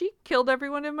 yeah, she killed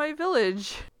everyone in my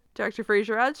village. Dr.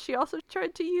 Frasier adds, she also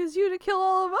tried to use you to kill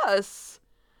all of us.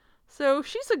 So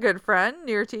she's a good friend,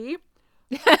 Nirti.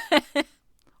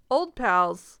 Old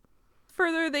pals.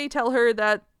 Further, they tell her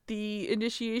that the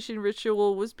initiation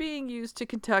ritual was being used to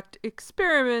conduct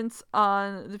experiments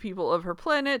on the people of her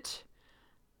planet,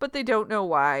 but they don't know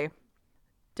why.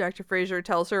 Dr. Frasier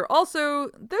tells her also,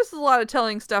 there's a lot of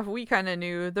telling stuff we kind of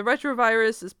knew. The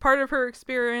retrovirus is part of her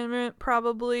experiment,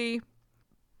 probably,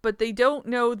 but they don't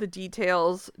know the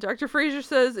details. Dr. Frasier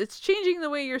says it's changing the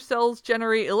way your cells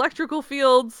generate electrical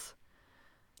fields.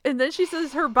 And then she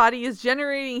says her body is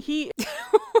generating heat.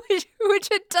 which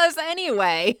it does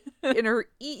anyway. And her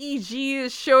EEG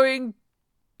is showing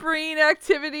brain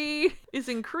activity is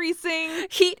increasing.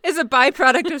 Heat is a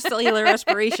byproduct of cellular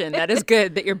respiration. That is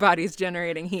good that your body's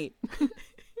generating heat.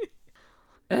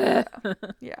 Yeah.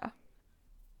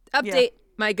 Update.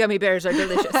 My gummy bears are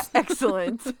delicious.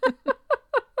 Excellent.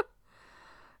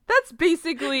 That's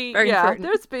basically, Very important.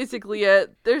 that's basically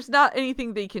it. There's not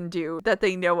anything they can do that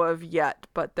they know of yet,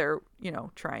 but they're,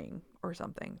 trying or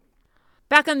something.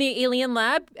 Back on the alien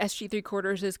lab,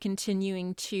 SG3 is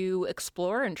continuing to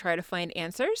explore and try to find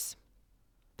answers.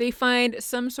 They find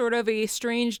some sort of a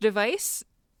strange device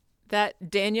that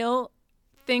Daniel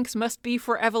thinks must be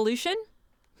for evolution.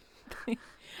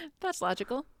 That's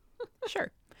logical.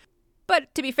 Sure.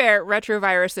 But to be fair,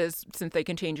 retroviruses, since they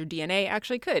can change your DNA,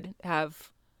 actually could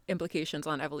have implications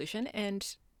on evolution.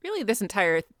 And really this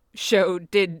entire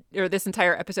this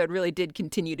entire episode really did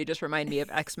continue to just remind me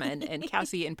of X-Men. And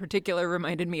Cassie in particular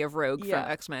reminded me of Rogue from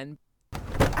X-Men.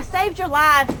 I saved your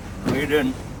life. No, you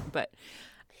didn't. But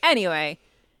anyway,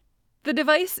 the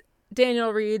device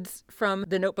Daniel reads from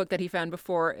the notebook that he found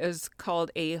before is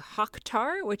called a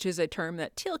Hoktar, which is a term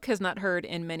that Teal'c has not heard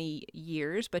in many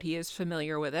years, but he is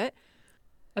familiar with it.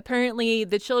 Apparently,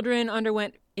 the children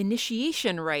underwent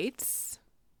initiation rites,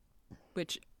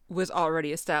 which was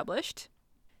already established.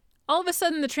 All of a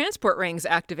sudden, the transport rings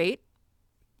activate.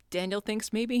 Daniel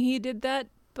thinks maybe he did that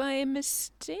by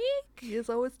mistake? He is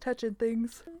always touching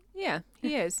things. Yeah,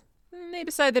 he is. And they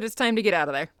decide that it's time to get out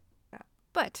of there.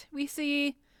 But we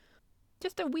see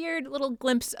just a weird little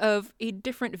glimpse of a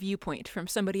different viewpoint from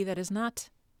somebody that is not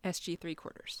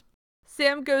SG3.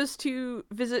 Sam goes to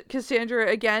visit Cassandra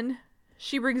again.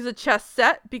 She brings a chess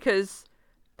set because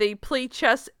they play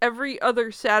chess every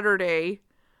other Saturday.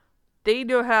 They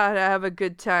know how to have a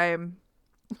good time.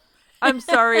 I'm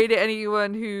sorry to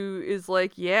anyone who is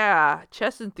like, yeah,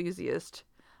 chess enthusiast.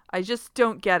 I just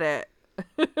don't get it.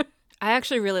 I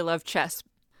actually really love chess,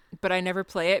 but I never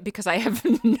play it because I have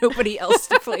nobody else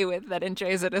to play with that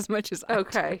enjoys it as much as I do.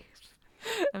 Okay.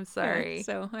 I'm sorry. Yeah,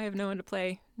 so I have no one to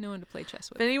play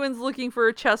chess with. If anyone's looking for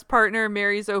a chess partner,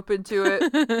 Mary's open to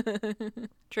it.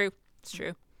 True. It's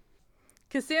true.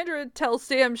 Cassandra tells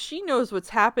Sam she knows what's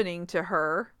happening to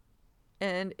her,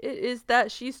 and it is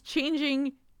that she's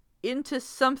changing into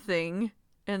something,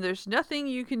 and there's nothing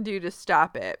you can do to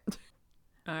stop it.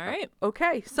 All right.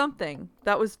 Okay, something.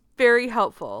 That was very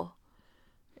helpful.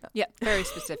 Yeah, very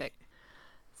specific.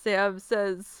 Sam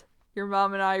says, your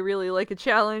mom and I really like a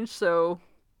challenge, so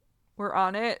we're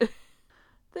on it.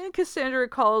 Then Cassandra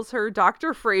calls her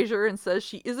Dr. Fraser and says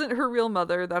she isn't her real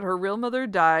mother, that her real mother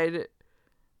died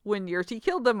when Yurti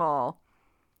killed them all.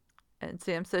 And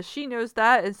Sam says she knows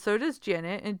that, and so does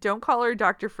Janet, and don't call her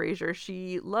Dr. Fraser.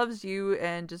 She loves you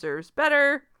and deserves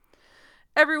better.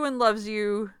 Everyone loves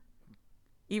you.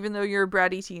 Even though you're a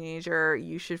bratty teenager,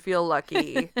 you should feel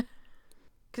lucky.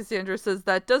 Cassandra says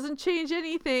that doesn't change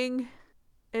anything,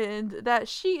 and that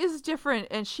she is different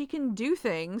and she can do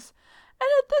things. And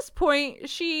at this point,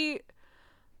 she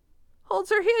holds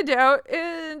her hand out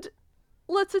and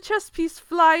lets a chess piece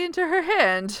fly into her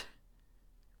hand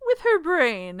with her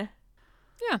brain.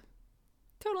 Yeah,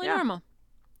 totally normal.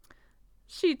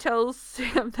 She tells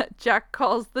Sam that Jack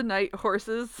calls the night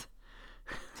horses.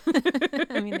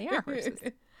 I mean, they are horses.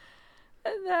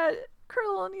 And that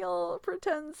Colonel O'Neill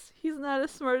pretends he's not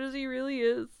as smart as he really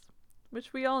is,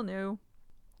 which we all knew.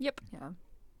 Yep. Yeah.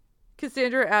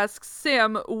 Cassandra asks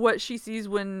Sam what she sees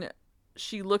when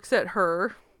she looks at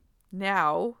her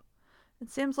now. And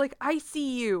Sam's like, I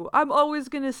see you. I'm always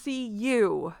going to see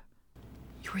you.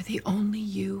 You were the only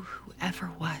you who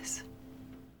ever was.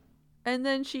 And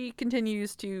then she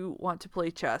continues to want to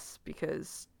play chess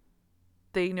because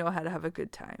they know how to have a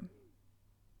good time.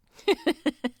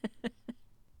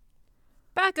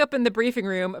 Back up in the briefing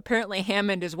room, apparently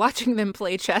Hammond is watching them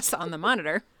play chess on the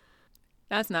monitor.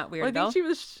 That's not weird at all.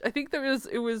 I think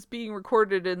it was being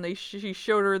recorded, and she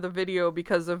showed her the video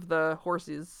because of the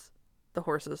horses.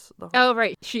 Oh,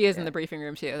 right. She is in the briefing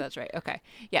room too. That's right. Okay.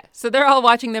 Yeah. So they're all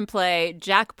watching them play.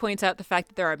 Jack points out the fact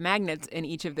that there are magnets in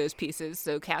each of those pieces.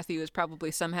 So Cassie was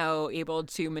probably somehow able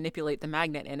to manipulate the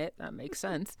magnet in it. That makes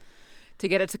sense. To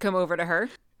get it to come over to her.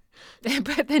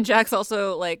 But then Jack's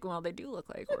also like, well, they do look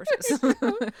like horses.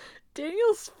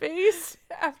 Daniel's face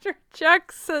after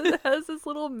Jack has this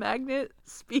little magnet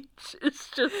speech is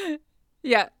just,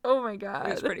 yeah. Oh my God.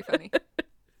 It was pretty funny.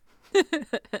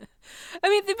 I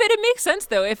mean, but it makes sense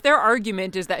though. If their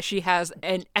argument is that she has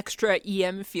an extra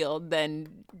EM field,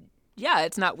 then yeah,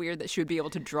 it's not weird that she would be able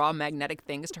to draw magnetic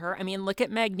things to her. I mean, look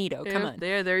at Magneto. Come on.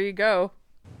 There you go.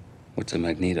 What's a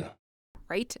magneto?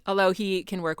 Right? Although he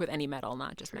can work with any metal,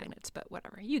 not just magnets, but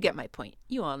whatever. You get my point.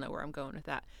 You all know where I'm going with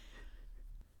that.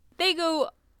 They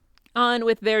go on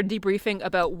with their debriefing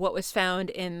about what was found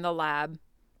in the lab.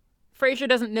 Fraser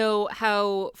doesn't know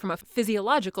how, from a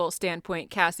physiological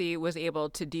standpoint, Cassie was able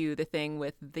to do the thing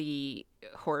with the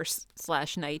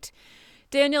horse/knight.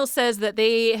 Daniel says that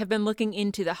they have been looking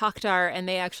into the Hoktar, and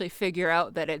they actually figure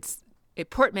out that it's a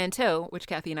portmanteau, which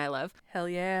Kathy and I love. Hell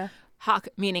yeah. Hawk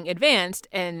meaning advanced,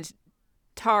 and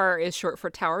Tar is short for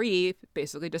Tauri,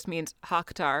 basically just means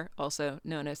Hawk-Tar, also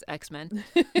known as X-Men.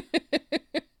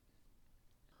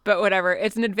 But whatever,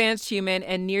 it's an advanced human,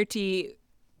 and Nirti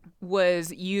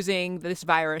was using this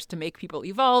virus to make people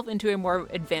evolve into a more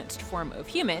advanced form of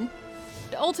human.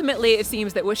 Ultimately, it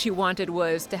seems that what she wanted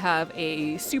was to have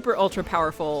a super ultra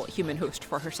powerful human host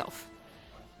for herself.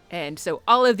 And so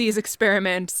all of these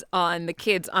experiments on the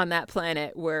kids on that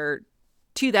planet were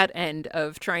to that end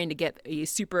of trying to get a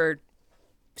super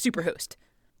host.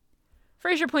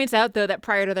 Frasier points out, though, that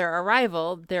prior to their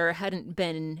arrival, there hadn't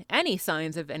been any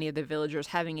signs of any of the villagers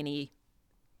having any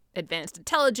advanced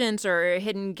intelligence or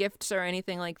hidden gifts or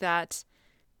anything like that.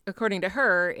 According to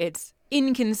her, it's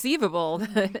inconceivable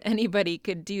that anybody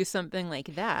could do something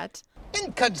like that.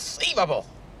 Inconceivable!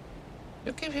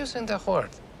 You keep using the word.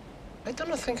 I do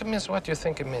not think it means what you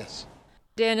think it means.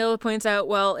 Daniel points out,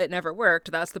 well, it never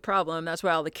worked. That's the problem. That's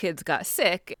why all the kids got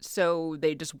sick. So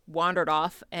they just wandered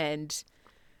off, and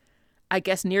I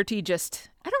guess Nirti just...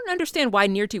 I don't understand why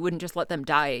Nirti wouldn't just let them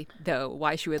die, though.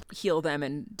 Why she would heal them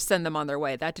and send them on their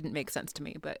way. That didn't make sense to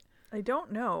me, but... I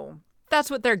don't know. That's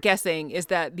what they're guessing, is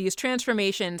that these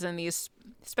transformations and these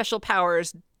special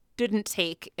powers didn't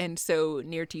take, and so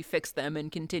Nirti fixed them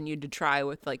and continued to try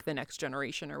with, like, the next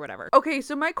generation or whatever. Okay,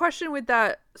 so my question with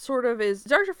that sort of is,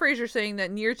 Dr. Frasier saying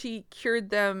that Nirti cured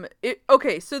them...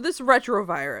 Okay, so this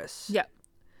retrovirus. Yeah.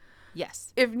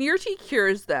 Yes. If Nirti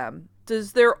cures them,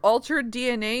 does their altered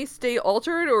DNA stay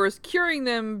altered, or is curing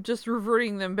them just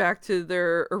reverting them back to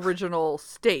their original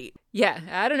state? Yeah,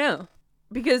 I don't know.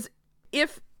 Because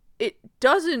if it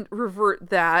doesn't revert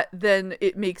that, then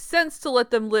it makes sense to let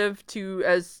them live to,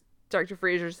 as Dr.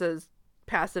 Frasier says,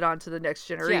 pass it on to the next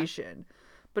generation. Yeah.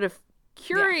 But if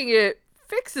curing it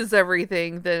fixes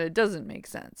everything, then it doesn't make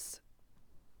sense.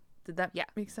 Did that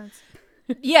make sense?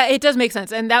 Yeah, it does make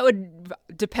sense. And that would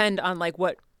depend on, like,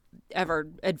 whatever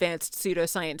advanced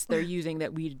pseudoscience they're using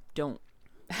that we don't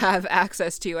have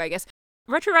access to, I guess.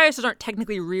 Retroviruses aren't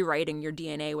technically rewriting your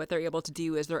DNA. What they're able to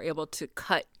do is they're able to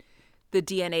cut the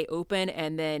DNA open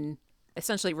and then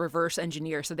essentially reverse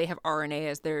engineer. So they have RNA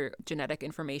as their genetic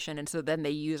information. And so then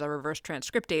they use a reverse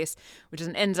transcriptase, which is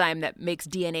an enzyme that makes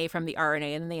DNA from the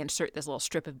RNA. And then they insert this little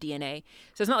strip of DNA.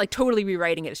 So it's not like totally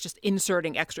rewriting it. It's just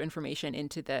inserting extra information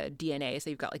into the DNA. So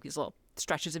you've got like these little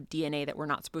stretches of DNA that were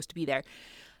not supposed to be there.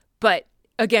 But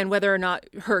again, whether or not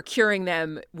her curing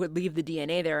them would leave the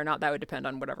DNA there or not, that would depend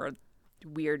on whatever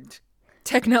weird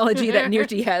technology that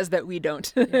Nirti has that we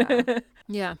don't.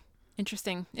 Yeah.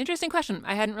 Interesting question.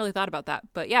 I hadn't really thought about that.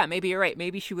 But yeah, maybe you're right.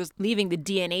 Maybe she was leaving the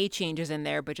DNA changes in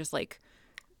there, but just like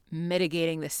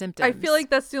mitigating the symptoms. I feel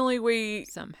like that's the only way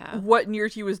somehow what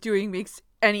Nirti was doing makes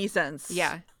any sense.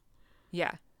 Yeah.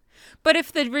 But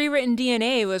if the rewritten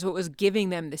DNA was what was giving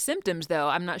them the symptoms, though,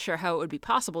 I'm not sure how it would be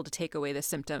possible to take away the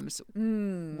symptoms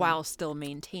while still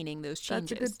maintaining those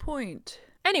changes. That's a good point.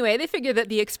 Anyway, they figured that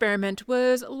the experiment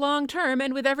was long-term,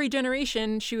 and with every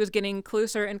generation, she was getting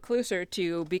closer and closer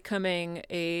to becoming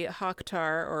a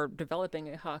Hawk-Tar, or developing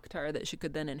a Hawk-Tar that she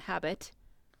could then inhabit.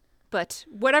 But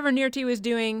whatever Nirti was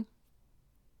doing,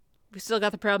 we still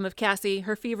got the problem of Cassie.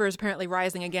 Her fever is apparently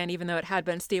rising again, even though it had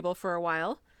been stable for a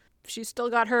while. She's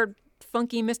still got her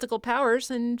funky mystical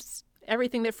powers, and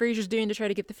everything that Frasier's doing to try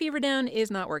to get the fever down is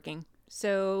not working.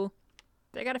 So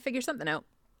they got to figure something out.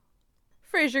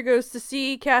 Frasier goes to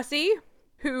see Cassie,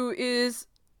 who is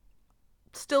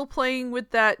still playing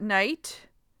with that knight.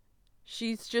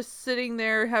 She's just sitting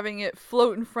there having it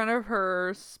float in front of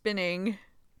her, spinning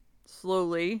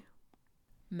slowly.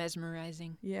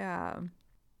 Mesmerizing. Yeah.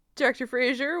 Dr.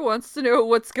 Frasier wants to know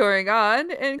what's going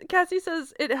on, and Cassie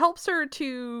says it helps her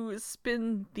to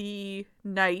spin the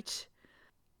knight.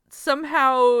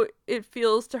 Somehow it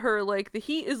feels to her like the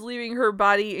heat is leaving her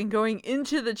body and going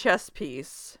into the chess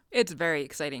piece. It's very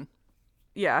exciting.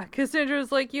 Yeah,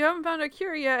 Cassandra's like, you haven't found a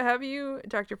cure yet, have you?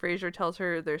 Dr. Frasier tells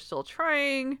her they're still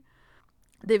trying.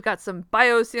 They've got some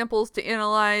biosamples to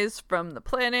analyze from the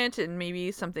planet, and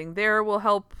maybe something there will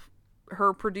help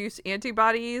her produce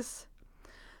antibodies.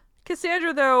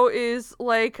 Cassandra, though, is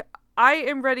like, I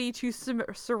am ready to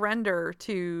surrender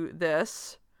to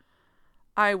this.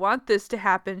 I want this to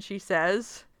happen, she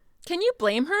says. Can you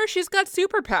blame her? She's got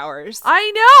superpowers.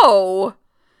 I know!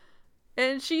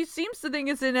 And she seems to think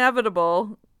it's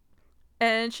inevitable.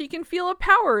 And she can feel a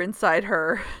power inside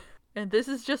her. And this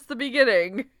is just the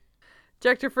beginning.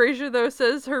 Dr. Frasier, though,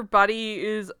 says her body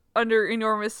is under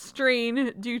enormous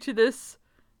strain due to this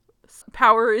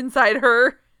power inside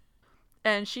her.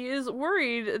 And she is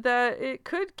worried that it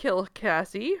could kill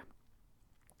Cassie.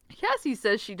 Cassie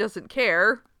says she doesn't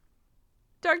care.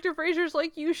 Dr. Fraser's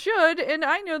like, you should, and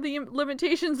I know the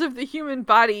limitations of the human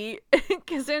body.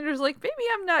 Cassandra's like, maybe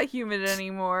I'm not human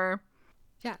anymore.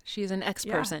 Yeah, she's an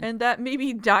ex-person. And that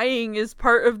maybe dying is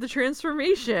part of the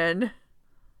transformation.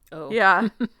 Oh. Yeah.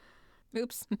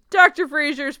 Oops. Dr.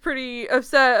 Fraser's pretty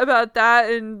upset about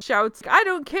that and shouts, I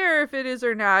don't care if it is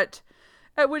or not.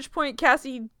 At which point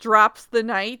Cassie drops the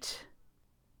knight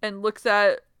and looks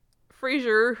at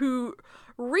Fraser, who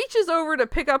reaches over to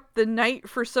pick up the knight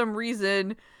for some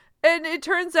reason. And it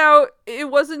turns out it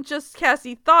wasn't just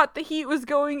Cassie thought the heat was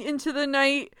going into the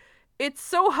knight. It's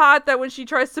so hot that when she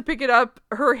tries to pick it up,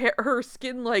 her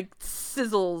skin like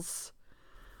sizzles.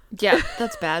 Yeah,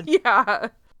 that's bad. Yeah.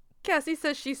 Cassie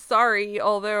says she's sorry,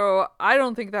 although I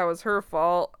don't think that was her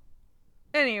fault.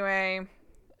 Anyway.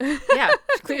 Yeah,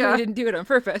 she clearly didn't do it on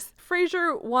purpose.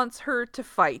 Fraser wants her to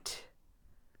fight.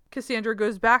 Cassandra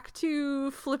goes back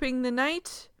to flipping the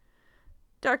knight.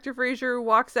 Dr. Fraser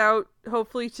walks out,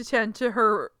 hopefully to tend to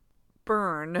her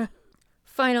burn.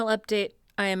 Final update.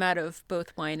 I am out of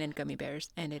both wine and gummy bears,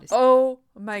 and it is... Oh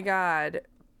my god.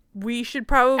 We should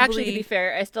probably... Actually, to be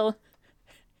fair, I still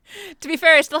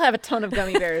have a ton of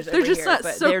gummy bears over just here, not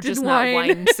but soaked they're just in not wine.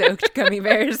 wine-soaked gummy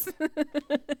bears.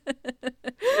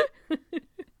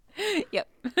 Yep.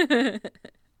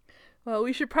 Well,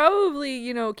 we should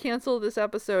probably, cancel this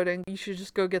episode and you should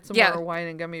just go get some more wine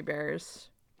and gummy bears.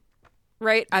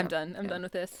 Right? I'm done. I'm done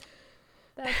with this.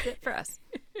 That's it for us.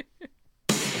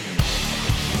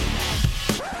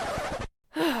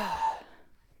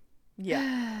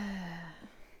 Yeah.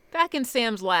 Back in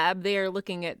Sam's lab, they are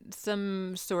looking at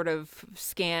some sort of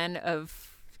scan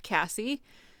of Cassie.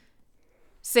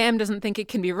 Sam doesn't think it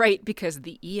can be right because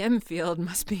the EM field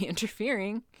must be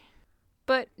interfering.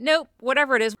 But nope,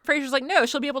 whatever it is, Fraser's like, no,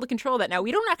 she'll be able to control that now.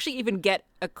 We don't actually even get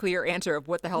a clear answer of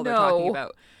what the hell they're talking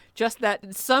about. Just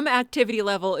that some activity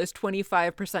level is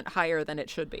 25% higher than it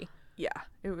should be. Yeah,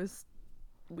 it was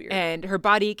weird. And her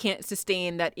body can't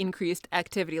sustain that increased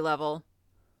activity level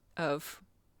of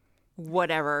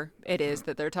whatever it is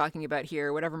that they're talking about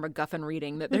here, whatever MacGuffin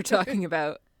reading that they're talking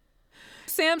about.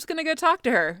 Sam's going to go talk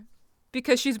to her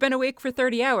because she's been awake for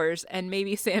 30 hours and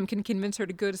maybe Sam can convince her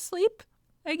to go to sleep,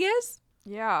 I guess.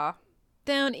 Yeah.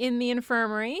 Down in the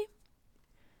infirmary,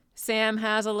 Sam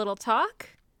has a little talk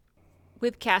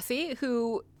with Cassie,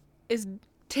 who is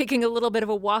taking a little bit of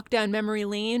a walk down memory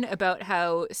lane about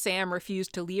how Sam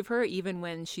refused to leave her even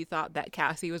when she thought that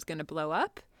Cassie was going to blow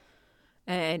up.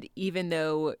 And even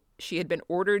though she had been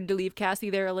ordered to leave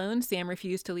Cassie there alone, Sam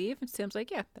refused to leave. And Sam's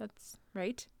like, yeah, that's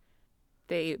right.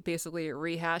 They basically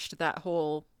rehashed that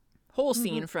whole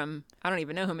scene from, I don't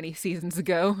even know how many seasons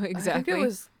ago exactly. I think it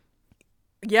was,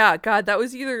 yeah, God, that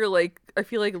was either I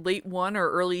feel like late 1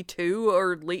 or early 2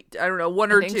 or late, I don't know,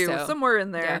 1 or 2, so. somewhere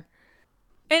in there. Yeah.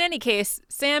 In any case,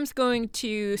 Sam's going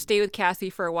to stay with Cassie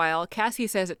for a while. Cassie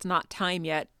says it's not time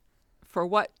yet. For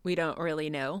what, we don't really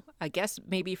know. I guess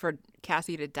maybe for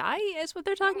Cassie to die is what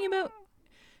they're talking about.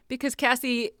 Because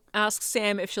Cassie asks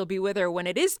Sam if she'll be with her when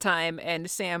it is time,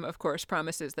 and Sam, of course,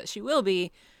 promises that she will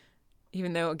be,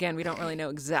 even though, again, we don't really know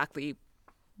exactly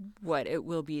what it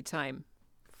will be time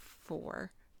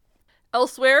for.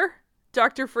 Elsewhere,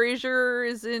 Dr. Fraser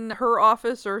is in her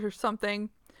office or something.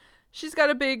 She's got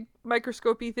a big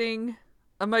microscopy thing.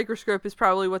 A microscope is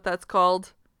probably what that's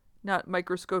called. Not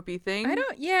microscopy thing.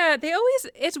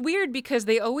 It's weird because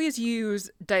they always use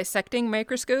dissecting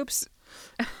microscopes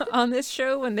on this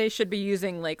show when they should be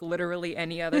using literally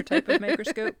any other type of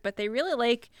microscope, but they really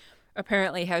like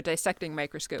apparently how dissecting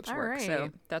microscopes work. Right. So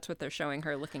that's what they're showing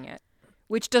her looking at,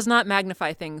 which does not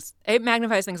magnify things. It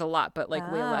magnifies things a lot, but way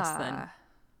less than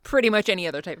pretty much any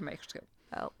other type of microscope.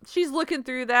 Well, she's looking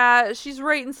through that. She's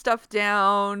writing stuff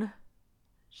down.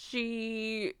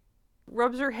 She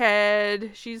rubs her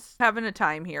head. She's having a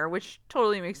time here, which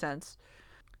totally makes sense.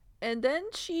 And then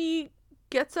she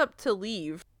gets up to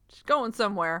leave. She's going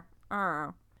somewhere. I don't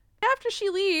know. After she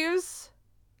leaves,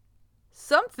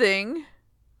 something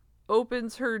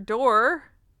opens her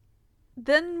door,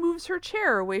 then moves her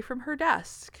chair away from her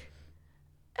desk.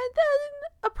 And then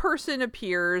a person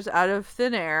appears out of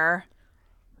thin air.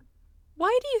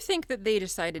 Why do you think that they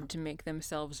decided to make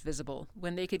themselves visible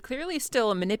when they could clearly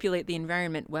still manipulate the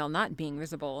environment while not being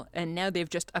visible, and now they've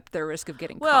just upped their risk of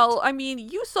getting caught? Well, I mean,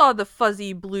 you saw the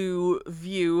fuzzy blue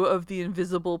view of the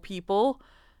invisible people.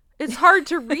 It's hard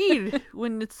to read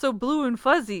when it's so blue and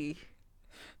fuzzy.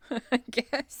 I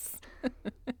guess.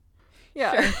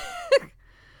 Yeah.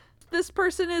 This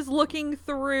person is looking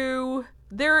through.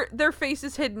 Their face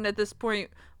is hidden at this point.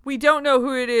 We don't know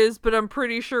who it is, but I'm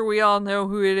pretty sure we all know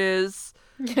who it is.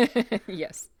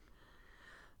 Yes.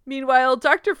 Meanwhile,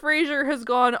 Dr. Frasier has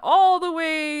gone all the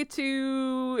way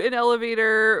to an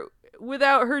elevator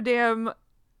without her damn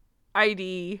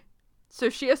ID. So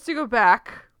she has to go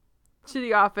back to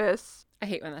the office. I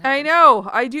hate when that I happens. know.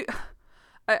 I do.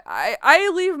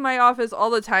 I leave my office all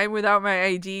the time without my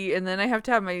ID, and then I have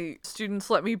to have my students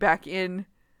let me back in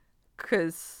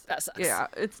because That sucks. yeah,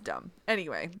 it's dumb.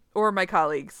 Anyway, or my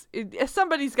colleagues.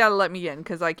 Somebody's got to let me in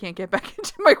because I can't get back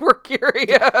into my work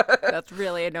area. That's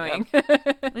really annoying.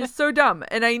 It's so dumb.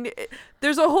 And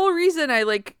there's a whole reason I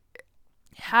like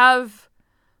have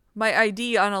my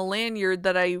ID on a lanyard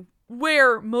that I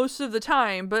wear most of the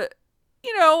time, but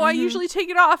you know, I usually take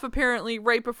it off apparently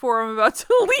right before I'm about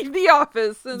to leave the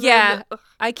office. And Yeah, then,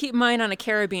 I keep mine on a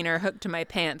carabiner hooked to my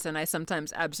pants, and I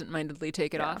sometimes absentmindedly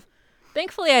take it off.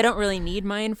 Thankfully, I don't really need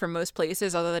mine for most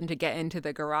places other than to get into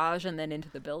the garage and then into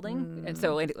the building. And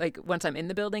so, like, once I'm in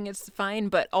the building, it's fine.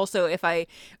 But also, if I've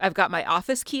got my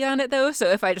office key on it, though, so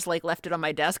if I just, like, left it on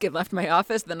my desk and left my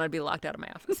office, then I'd be locked out of my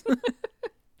office.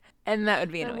 And that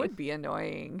would be annoying. That would be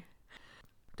annoying.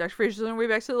 Dr. Fraser's on her way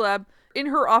back to the lab. In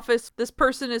her office, this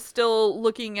person is still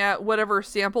looking at whatever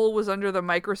sample was under the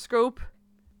microscope.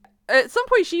 At some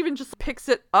point, she even just picks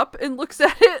it up and looks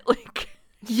at it, like,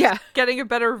 Yeah. getting a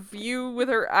better view with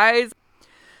her eyes.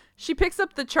 She picks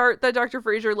up the chart that Dr.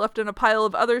 Frasier left in a pile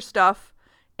of other stuff,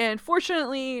 and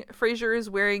fortunately, Frasier is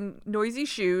wearing noisy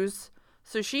shoes,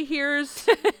 so she hears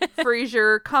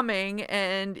Frasier coming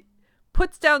and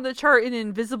puts down the chart and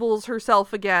invisibles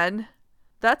herself again.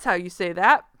 That's how you say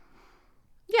that.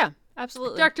 Yeah,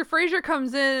 absolutely. Dr. Frasier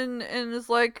comes in and is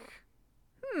like,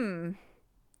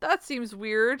 that seems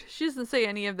weird. She doesn't say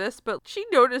any of this, but she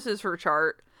notices her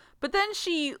chart. But then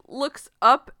she looks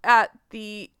up at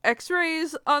the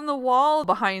x-rays on the wall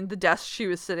behind the desk she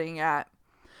was sitting at.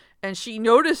 And she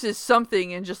notices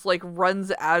something and just, like,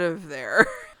 runs out of there.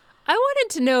 I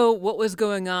wanted to know what was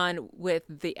going on with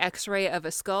the x-ray of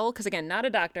a skull, because again, not a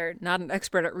doctor, not an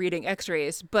expert at reading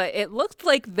x-rays, but it looked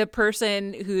like the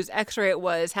person whose x-ray it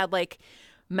was had like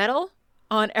metal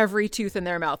on every tooth in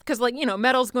their mouth, because like, you know,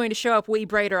 metal's going to show up way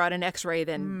brighter on an x-ray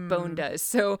than bone does.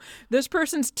 So this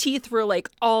person's teeth were like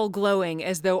all glowing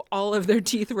as though all of their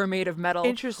teeth were made of metal.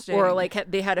 Interesting. Or like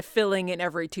they had a filling in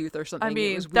every tooth or something. I It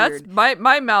mean, was that's weird.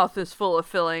 my mouth is full of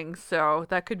fillings, so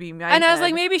that could be my And I was head.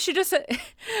 like, maybe she just,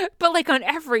 but like on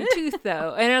every tooth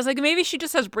though. And I was like, maybe she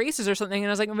just has braces or something. And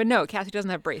I was like, but no, Kathy doesn't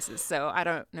have braces. So I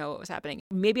don't know what was happening.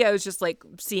 Maybe I was just like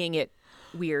seeing it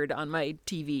weird on my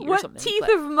TV or what something. teeth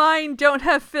but- of mine don't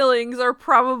have fillings are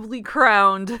probably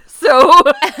crowned. So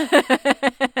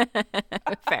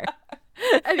Fair.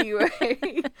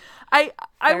 anyway, I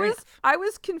Fair was enough. I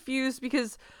was confused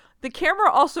because the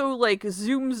camera also like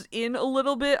zooms in a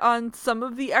little bit on some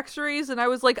of the x-rays, and I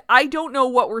was like, I don't know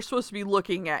what we're supposed to be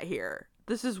looking at here.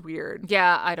 This is weird.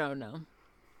 Yeah, I don't know.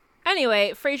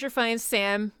 Anyway, Frasier finds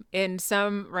Sam in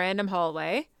some random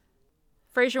hallway.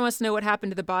 Frasier wants to know what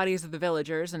happened to the bodies of the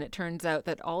villagers, and it turns out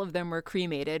that all of them were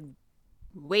cremated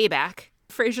way back.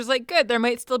 Frasier's like, good, there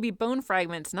might still be bone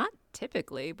fragments. Not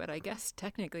typically, but I guess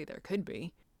technically there could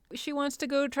be. She wants to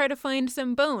go try to find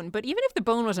some bone, but even if the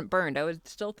bone wasn't burned, I would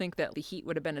still think that the heat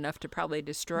would have been enough to probably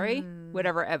destroy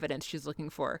whatever evidence she's looking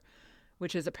for,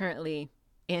 which is apparently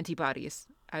antibodies.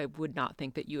 I would not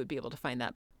think that you would be able to find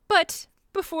that. But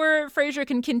before Frasier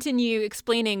can continue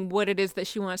explaining what it is that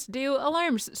she wants to do,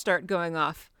 alarms start going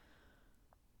off.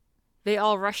 They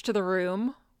all rush to the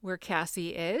room where Cassie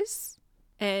is.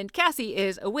 And Cassie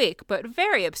is awake, but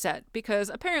very upset, because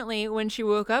apparently when she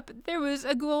woke up, there was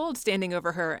a Goa'uld standing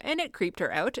over her, and it creeped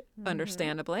her out,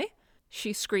 understandably.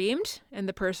 She screamed, and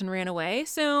the person ran away.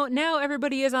 So now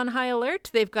everybody is on high alert.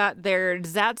 They've got their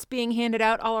Zats being handed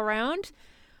out all around.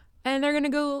 And they're going to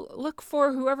go look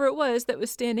for whoever it was that was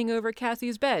standing over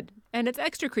Cassie's bed. And it's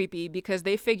extra creepy because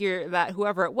they figure that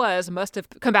whoever it was must have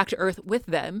come back to Earth with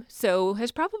them, so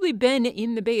has probably been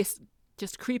in the base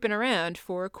just creeping around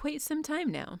for quite some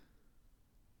time now.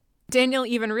 Daniel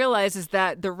even realizes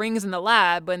that the rings in the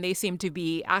lab, when they seem to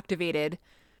be activated,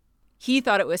 he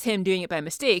thought it was him doing it by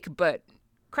mistake, but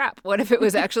crap, what if it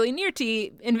was actually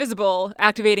Nirti, invisible,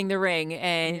 activating the ring?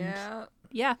 And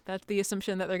yeah, that's the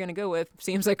assumption that they're going to go with.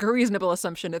 Seems like a reasonable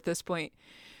assumption at this point.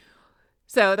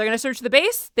 So they're going to search the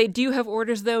base. They do have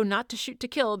orders, though, not to shoot to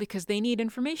kill because they need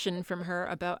information from her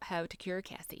about how to cure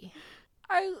Cassie.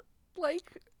 I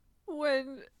like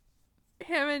when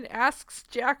Hammond asks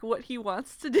Jack what he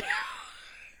wants to do.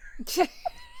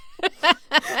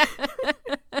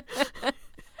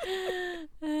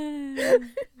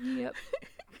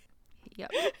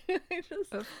 Yep. I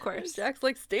just, Of course. Jack's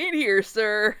like, stay in here,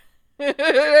 sir.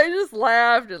 I just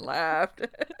laughed and laughed.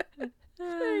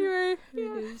 Anyway, It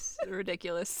is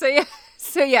ridiculous. So yeah,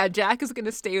 So yeah, Jack is going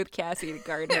to stay with Cassie to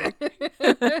guard her.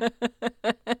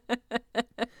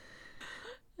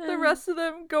 The rest of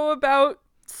them go about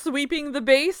sweeping the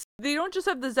base. They don't just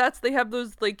have the Zets, they have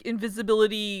those like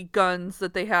invisibility guns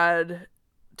that they had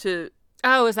to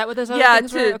Oh, is that what those other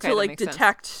things were? Okay, to that like makes sense.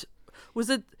 detect. Was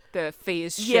it The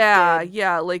phase shifted.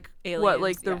 yeah, like aliens, what,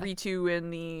 like the yeah. Ritu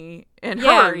and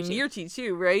Yeah, her and Ritu. Nirti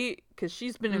too, right? Because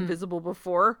she's been invisible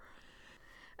before.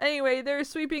 Anyway, they're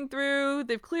sweeping through.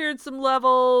 They've cleared some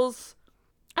levels.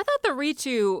 I thought the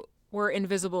Ritu were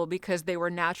invisible because they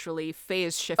were naturally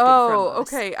phase shifted from us.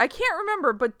 Okay. I can't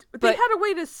remember, but they But had a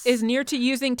way to. Is Nirti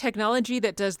using technology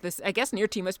that does this? I guess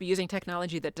Nirti must be using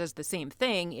technology that does the same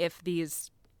thing if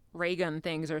these ray gun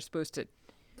things are supposed to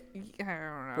I don't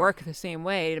know. work the same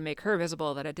way to make her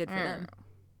visible that it did for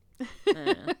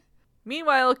them.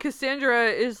 Meanwhile, Cassandra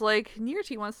is like,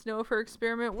 Nirti wants to know if her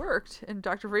experiment worked, and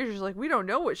Dr. Fraser's like, we don't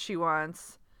know what she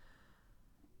wants.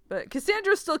 But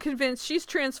Cassandra's still convinced she's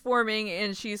transforming,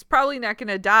 and she's probably not going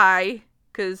to die,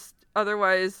 because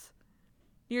otherwise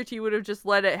Nirti would have just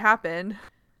let it happen.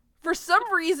 For some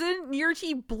reason,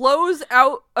 Nirti blows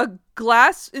out a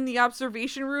glass in the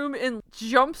observation room and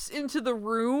jumps into the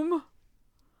room.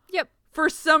 Yep. For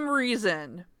some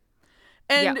reason.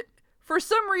 And Yeah. for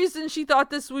some reason, she thought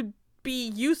this would be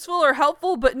useful or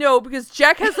helpful, but no, because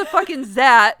Jack has a fucking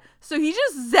Zat, so he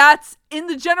just zats in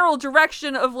the general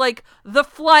direction of, like, the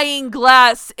flying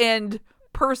glass and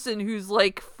person who's,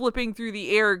 like, flipping through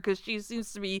the air, because she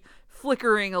seems to be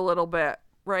flickering a little bit,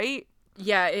 right?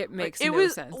 Yeah, it makes It no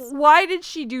was. sense. Why did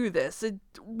she do this?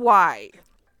 Why?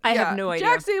 I Yeah, have no idea.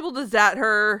 Jack's able to zat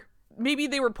her. Maybe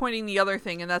they were pointing the other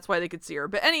thing, and that's why they could see her.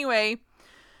 But anyway,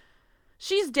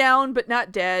 she's down, but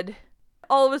not dead.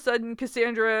 All of a sudden,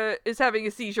 Cassandra is having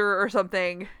a seizure or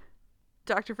something.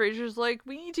 Dr. Fraser's like,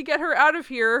 we need to get her out of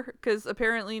here, because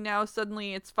apparently now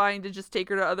suddenly it's fine to just take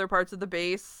her to other parts of the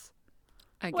base.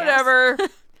 I guess. Whatever.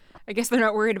 I guess they're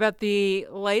not worried about the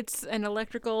lights and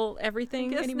electrical everything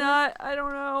Guess anymore. not. I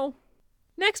don't know.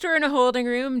 Next, we're in a holding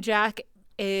room. Jack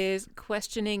is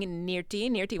questioning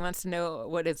Nirti. Nirti wants to know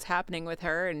what is happening with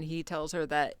her, and he tells her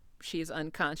that she's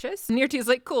unconscious. Nirti's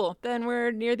like, cool, then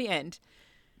we're near the end.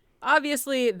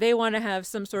 Obviously, they want to have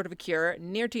some sort of a cure.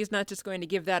 Nirti's not just going to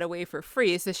give that away for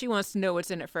free, so she wants to know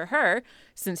what's in it for her,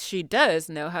 since she does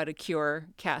know how to cure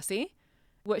Cassie.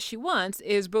 What she wants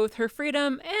is both her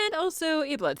freedom and also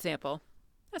a blood sample.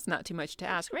 That's not too much to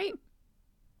ask, right?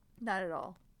 Not at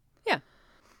all. Yeah.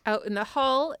 Out in the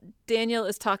hall, Daniel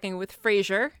is talking with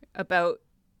Fraser about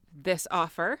this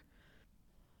offer.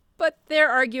 But they're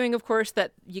arguing, of course,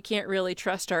 that you can't really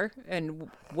trust her,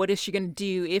 and what is she going to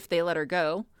do if they let her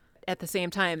go? At the same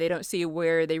time, they don't see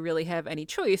where they really have any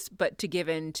choice but to give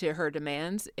in to her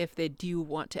demands if they do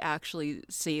want to actually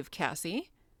save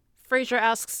Cassie. Fraser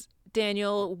asks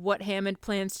Daniel what Hammond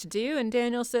plans to do, and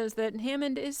Daniel says that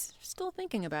Hammond is still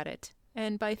thinking about it.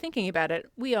 And by thinking about it,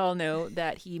 we all know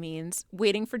that he means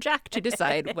waiting for Jack to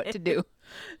decide what to do.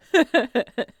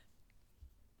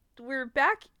 We're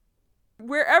back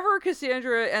wherever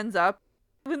Cassandra ends up.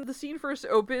 When the scene first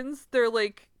opens, they're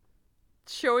like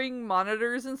showing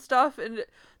monitors and stuff, and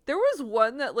there was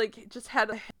one that like just had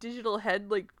a digital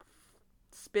head like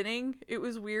spinning. It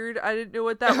was weird. I didn't know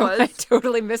what that was. I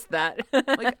totally missed that.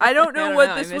 Like, I don't know what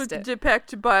I this would missed it.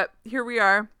 depict, but here we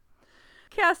are.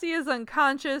 Cassie is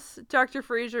unconscious. Dr.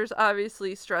 Fraser's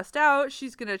obviously stressed out.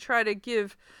 She's going to try to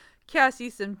give Cassie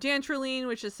some dantrolene,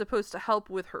 which is supposed to help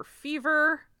with her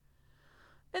fever.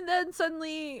 And then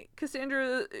suddenly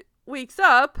Cassandra wakes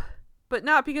up, but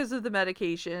not because of the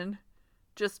medication,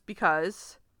 just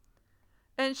because.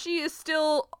 And she is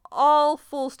still all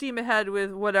full steam ahead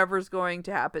with whatever's going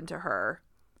to happen to her.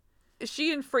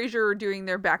 She and Fraser are doing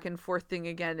their back and forth thing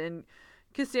again, and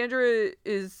Cassandra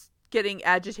is getting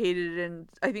agitated, and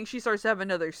I think she starts to have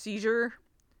another seizure.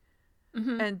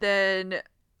 Mm-hmm. And then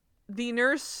the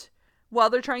nurse, while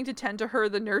they're trying to tend to her,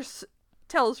 the nurse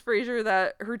tells Fraser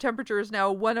that her temperature is now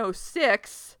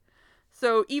 106.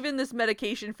 So even this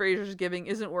medication Fraser's giving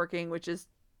isn't working, which is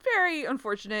very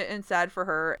unfortunate and sad for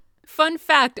her. Fun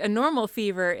fact, a normal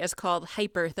fever is called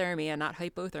hyperthermia, not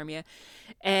hypothermia.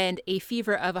 And a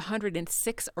fever of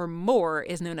 106 or more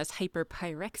is known as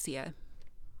hyperpyrexia.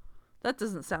 That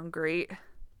doesn't sound great.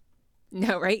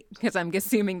 No, right? Because I'm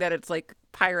assuming that it's like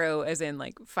pyro as in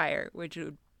like fire, which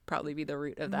would probably be the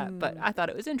root of that. But I thought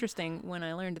it was interesting when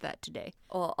I learned that today.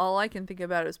 All I can think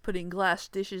about is putting glass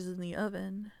dishes in the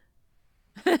oven.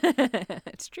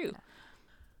 It's true.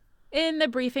 In the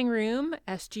briefing room,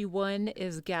 SG-1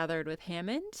 is gathered with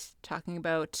Hammond, talking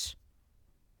about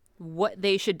what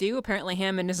they should do. Apparently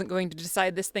Hammond isn't going to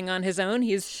decide this thing on his own.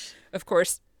 He's, of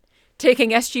course,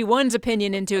 taking SG-1's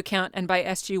opinion into account, and by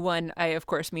SG-1, I of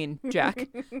course mean Jack.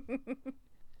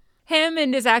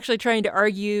 Hammond is actually trying to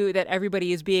argue that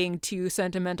everybody is being too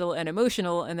sentimental and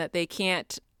emotional and that they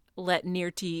can't let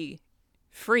Nirti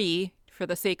free for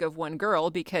the sake of one girl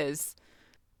because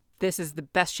this is the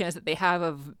best chance that they have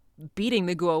of beating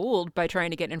the Goa'uld by trying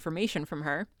to get information from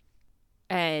her.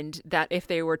 And that if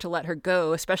they were to let her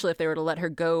go, especially if they were to let her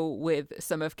go with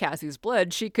some of Cassie's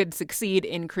blood, she could succeed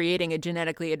in creating a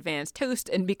genetically advanced host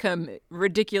and become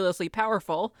ridiculously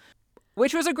powerful.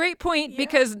 Which was a great point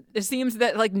because it seems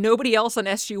that like nobody else on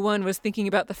SG-1 was thinking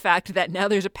about the fact that now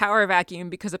there's a power vacuum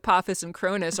because Apophis and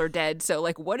Cronus are dead. So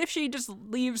like what if she just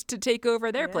leaves to take over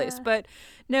their place? But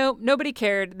no, nobody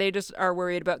cared. They just are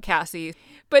worried about Cassie.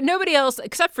 But nobody else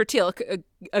except for Teal'c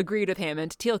agreed with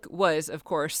Hammond. Teal'c was, of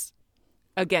course,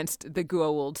 against the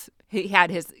Goa'uld. He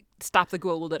had his stop the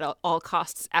Goa'uld at all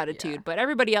costs attitude. But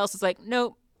everybody else is like,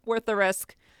 nope, worth the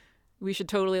risk. We should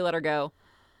totally let her go.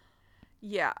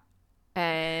 Yeah.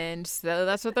 And so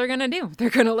that's what they're going to do. They're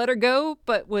going to let her go,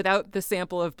 but without the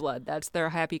sample of blood. That's their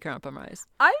happy compromise.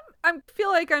 I feel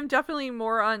like I'm definitely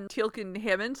more on Teal'c and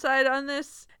Hammond's side on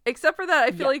this. Except for that,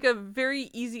 I feel like a very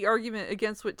easy argument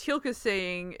against what Teal'c is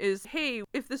saying is, hey,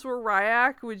 if this were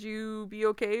Ryak, would you be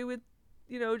okay with,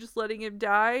 just letting him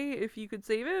die if you could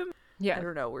save him? Yeah. I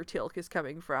don't know where Teal'c is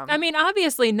coming from. I mean,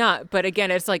 obviously not. But again,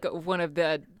 it's like one of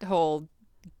the whole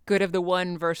good of the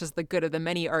one versus the good of the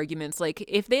many arguments. Like,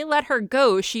 if they let her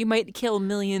go, she might kill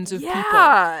millions of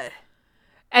people.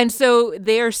 And so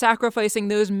they are sacrificing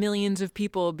those millions of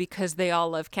people because they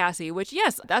all love Cassie, which,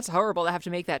 yes, that's horrible to have to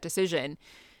make that decision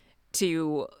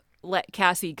to let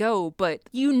Cassie go. But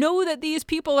you know that these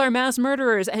people are mass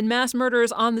murderers and mass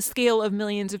murderers on the scale of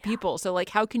millions of people. So, like,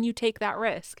 how can you take that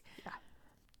risk? Yeah.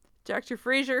 Dr.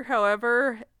 Fraiser,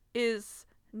 however, is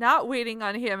not waiting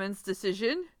on Hammond's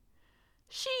decision.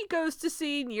 She goes to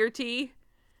see Nirti.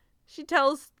 She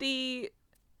tells the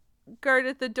guard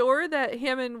at the door that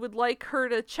Hammond would like her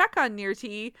to check on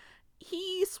Nirti.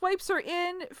 He swipes her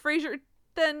in. Fraiser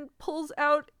then pulls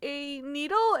out a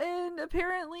needle and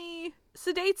apparently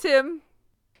sedates him.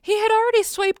 He had already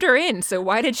swiped her in, so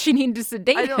why did she need to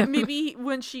sedate him? Maybe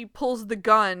when she pulls the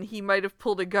gun, he might have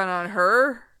pulled a gun on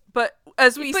her. But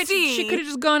as we see, she could have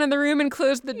just gone in the room and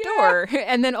closed the door.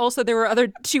 And then also there were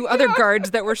two other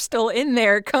guards that were still in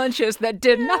there conscious that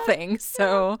did nothing.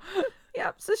 So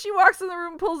yeah. So she walks in the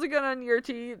room, pulls a gun on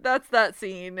Nirti. That's that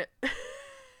scene.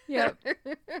 Yeah.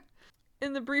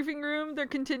 In the briefing room, they're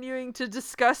continuing to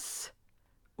discuss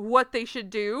what they should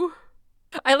do.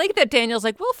 I like that Daniel's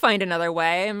like, we'll find another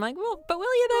way. I'm like, well, but will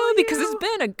you though? Because it's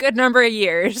been a good number of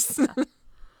years.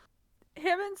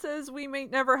 Hammond says we may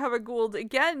never have a Goa'uld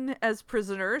again as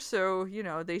prisoner, so,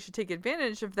 they should take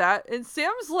advantage of that. And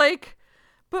Sam's like,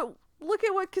 but look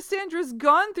at what Cassandra's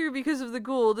gone through because of the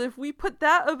Goa'uld. If we put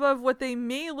that above what they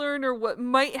may learn or what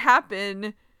might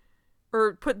happen,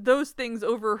 or put those things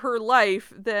over her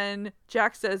life, then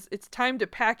Jack says it's time to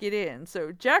pack it in.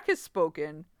 So Jack has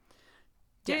spoken.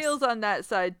 Daniel's on that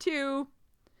side too.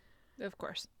 Of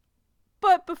course.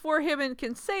 But before Hammond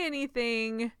can say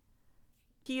anything,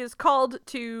 he is called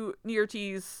to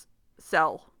Nirti's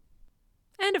cell.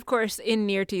 And of course, in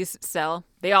Nirti's cell,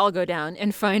 they all go down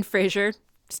and find Fraiser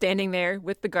standing there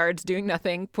with the guards doing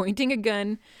nothing, pointing a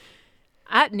gun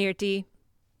at Nirti.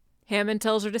 Hammond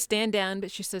tells her to stand down,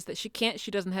 but she says that she can't.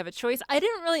 She doesn't have a choice. I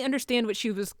didn't really understand what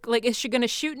she was like. Is she going to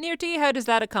shoot Nirti? How does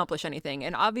that accomplish anything?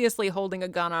 And obviously holding a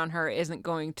gun on her isn't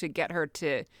going to get her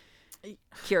to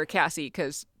cure Cassie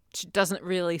because she doesn't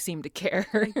really seem to care.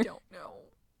 I don't know.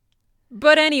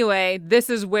 But anyway, this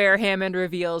is where Hammond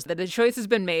reveals that a choice has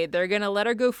been made. They're going to let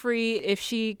her go free if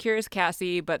she cures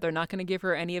Cassie, but they're not going to give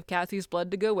her any of Cassie's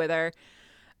blood to go with her.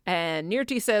 And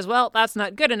Nirti says, well, that's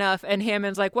not good enough. And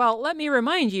Hammond's like, well, let me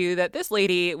remind you that this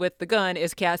lady with the gun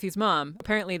is Cassie's mom.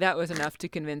 Apparently that was enough to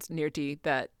convince Nirti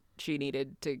that she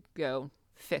needed to go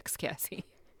fix Cassie.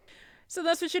 So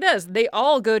that's what she does. They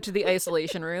all go to the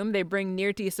isolation room. They bring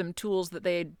Nirti some tools that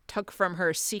they took from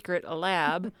her secret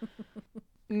lab.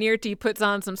 Nirti puts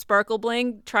on some sparkle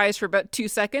bling, tries for about 2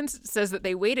 seconds, says that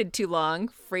they waited too long.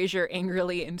 Fraiser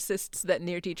angrily insists that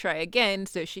Nirti try again,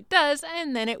 so she does,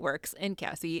 and then it works, and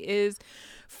Cassie is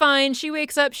fine. She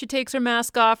wakes up, she takes her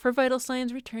mask off, her vital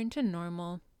signs return to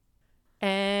normal.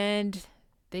 And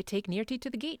they take Nirti to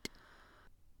the gate.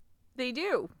 They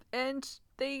do, and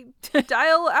they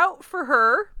dial out for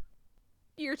her.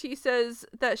 Nirti says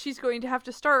that she's going to have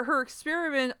to start her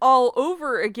experiment all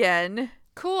over again.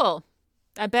 Cool.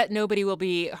 I bet nobody will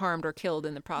be harmed or killed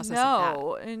in the process of that.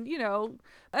 No, and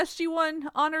SG-1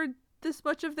 honored this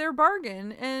much of their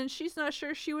bargain, and she's not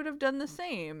sure she would have done the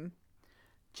same.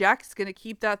 Jack's gonna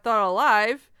keep that thought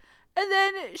alive. And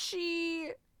then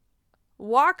she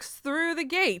walks through the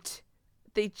gate.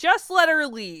 They just let her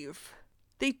leave.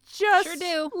 They just Sure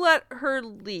do. let her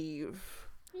leave.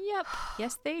 Yep.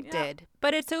 Yes, they did.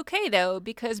 But it's okay, though,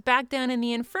 because back down in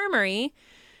the infirmary,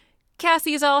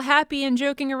 Cassie's all happy and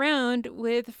joking around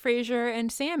with Frasier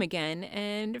and Sam again,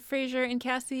 and Frasier and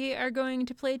Cassie are going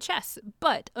to play chess.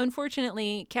 But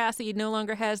unfortunately, Cassie no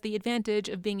longer has the advantage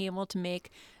of being able to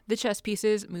make the chess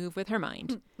pieces move with her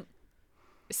mind.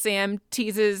 Sam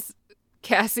teases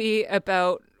Cassie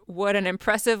about what an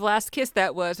impressive last kiss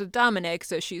that was with Dominic,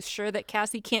 so she's sure that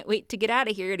Cassie can't wait to get out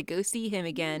of here to go see him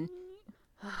again.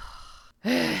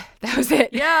 That was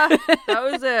it. Yeah, that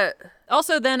was it.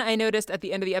 Also, then I noticed at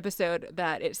the end of the episode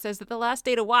that it says that the last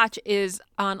day to watch is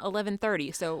on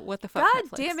 11:30. So what the fuck? God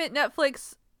Netflix? damn it,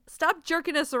 Netflix. Stop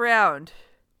jerking us around.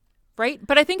 Right?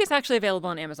 But I think it's actually available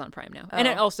on Amazon Prime now. And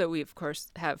Oh. it also, we of course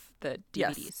have the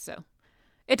DVDs. Yes. So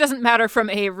it doesn't matter from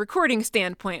a recording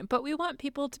standpoint, but we want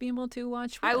people to be able to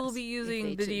watch with I will us be if using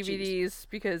they the so choose. DVDs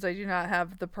because I do not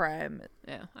have the Prime.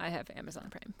 Yeah, I have Amazon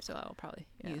Prime, so I'll probably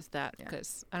Yeah. use that Yeah.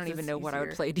 because I don't It's even know what I would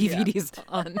easier. play DVDs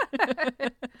on.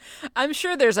 I'm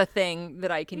sure there's a thing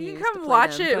that I can You use. can to come play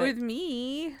watch them, it but with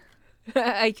me.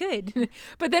 I could,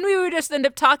 but then we would just end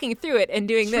up talking through it and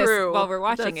doing this True. while we're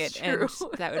watching That's it, and true.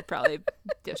 that would probably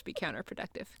just be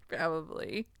counterproductive.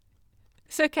 Probably.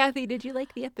 So, Kathy, did you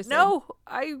like the episode? No,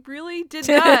 I really did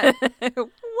not.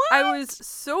 What? I was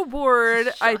so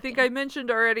bored. I think I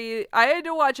mentioned already. I had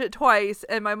to watch it twice,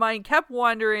 and my mind kept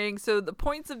wandering, so the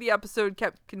points of the episode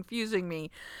kept confusing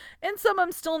me. And some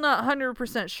I'm still not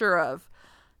 100% sure of.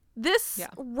 This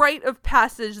rite of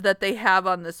passage that they have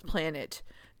on this planet,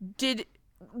 did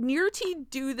Nirti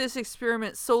do this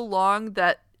experiment so long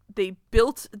that they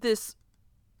built this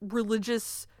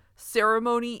religious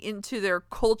ceremony into their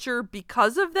culture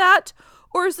because of that?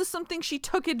 Or is this something she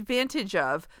took advantage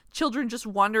of? Children just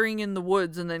wandering in the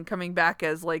woods and then coming back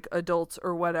as like adults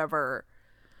or whatever.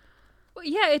 Well,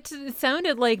 yeah, it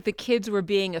sounded like the kids were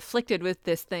being afflicted with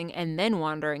this thing and then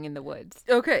wandering in the woods.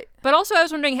 Okay. But also, I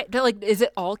was wondering, like, is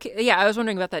it all? Yeah, I was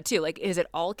wondering about that too. Like, is it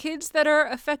all kids that are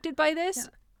affected by this? Yeah.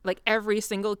 Like every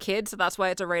single kid, so that's why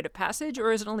it's a rite of passage,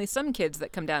 or is it only some kids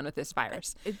that come down with this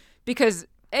virus? Because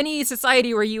any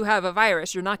society where you have a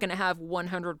virus, you're not going to have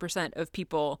 100% of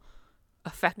people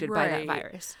affected by that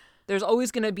virus. There's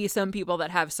always going to be some people that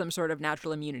have some sort of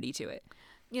natural immunity to it.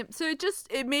 Yeah, so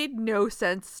it made no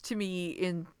sense to me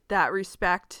in that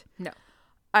respect. No.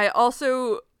 I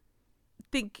also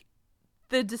think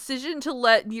the decision to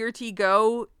let Nirti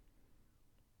go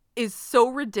is so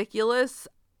ridiculous.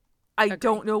 I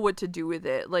don't know what to do with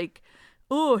it. Like,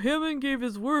 oh, Hammond gave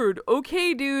his word.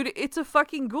 Okay, dude, it's a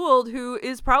fucking Gould who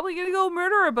is probably going to go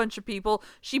murder a bunch of people.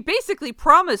 She basically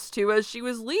promised to as she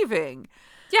was leaving.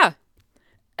 Yeah.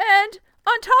 And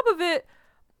on top of it,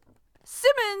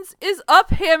 Simmons is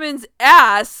up Hammond's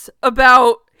ass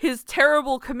about his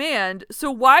terrible command.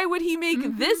 So why would he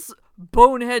make this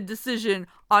bonehead decision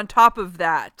on top of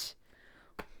that?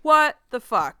 What the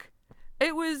fuck?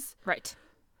 It was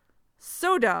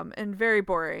so dumb and very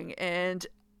boring. And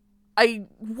I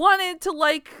wanted to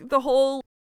like the whole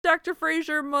Dr.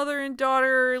 Frasier mother and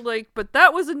daughter, like, but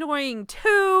that was annoying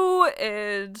too.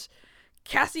 And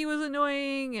Cassie was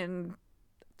annoying and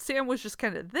Sam was just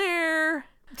kind of there.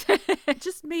 It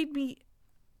just made me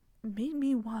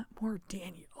want more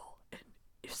Daniel. And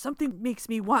if something makes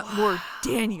me want more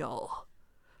Daniel,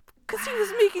 because he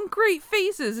was making great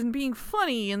faces and being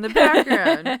funny in the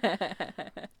background.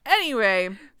 Anyway,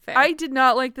 I did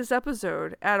not like this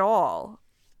episode at all.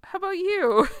 How about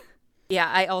you?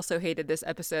 Yeah, I also hated this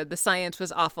episode. The science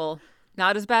was awful.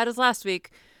 Not as bad as last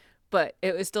week, but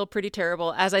it was still pretty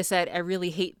terrible. As I said, I really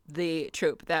hate the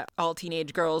trope that all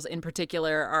teenage girls in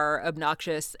particular are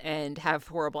obnoxious and have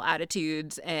horrible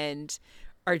attitudes and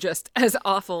are just as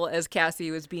awful as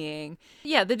Cassie was being.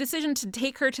 Yeah, the decision to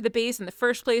take her to the base in the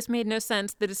first place made no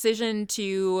sense. The decision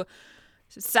to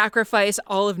sacrifice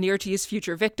all of Nirti's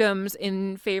future victims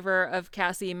in favor of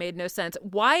Cassie made no sense.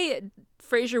 Why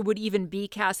Frasier would even be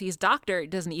Cassie's doctor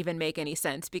doesn't even make any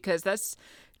sense, because that's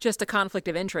just a conflict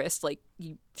of interest. Like,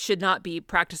 you should not be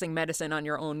practicing medicine on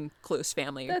your own close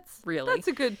family. That's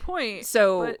a good point.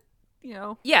 So, but, you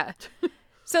know, yeah.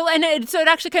 So it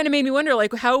actually kind of made me wonder,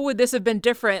 like, how would this have been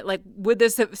different? Like, would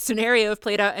this scenario have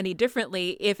played out any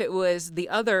differently if it was the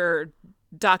other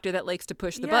doctor that likes to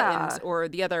push the buttons, or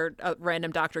the other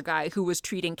random doctor guy who was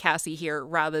treating Cassie here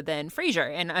rather than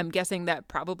Frasier? And I'm guessing that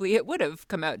probably it would have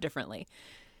come out differently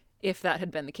if that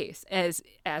had been the case, as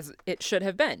it should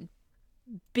have been,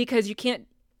 because you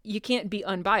can't be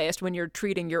unbiased when you're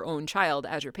treating your own child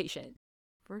as your patient.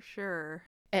 For sure.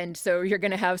 And so you're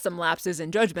going to have some lapses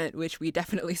in judgment, which we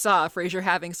definitely saw Frasier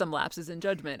having some lapses in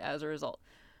judgment as a result.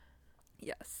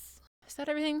 Yes. Is that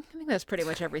everything? I think that's pretty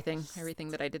much everything.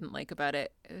 Everything that I didn't like about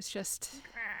it. It's just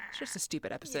a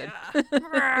stupid episode.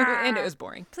 And it was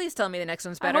boring. Please tell me the next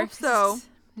one's better. I hope so.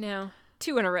 No.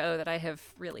 2 in a row that I have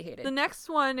really hated. The next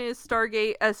one is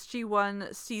Stargate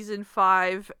SG-1 Season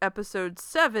 5, Episode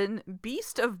 7,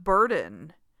 Beast of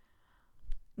Burden.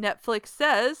 Netflix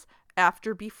says,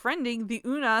 after befriending the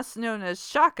Unas known as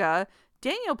Shaka,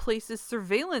 Daniel places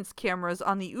surveillance cameras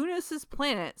on the Unas'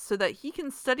 planet so that he can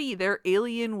study their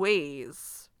alien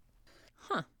ways.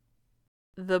 Huh.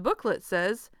 The booklet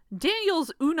says,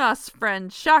 Daniel's Unas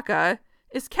friend Shaka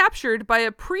is captured by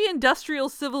a pre-industrial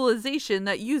civilization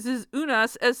that uses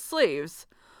Unas as slaves.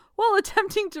 While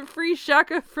attempting to free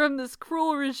Shaka from this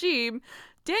cruel regime,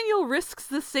 Daniel risks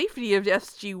the safety of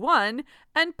SG-1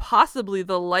 and possibly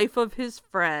the life of his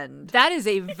friend. That is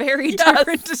a very Yes.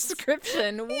 different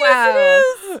description. Wow. Yes,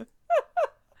 it is.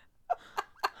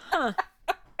 Huh.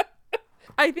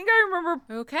 I think I remember.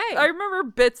 Okay. I remember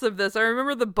bits of this. I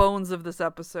remember the bones of this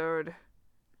episode.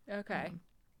 Okay.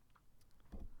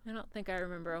 I don't think I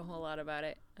remember a whole lot about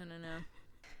it. I don't know.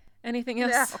 Anything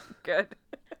else? Yeah, good.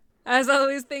 As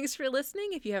always, thanks for listening.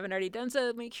 If you haven't already done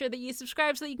so, make sure that you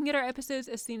subscribe so that you can get our episodes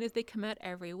as soon as they come out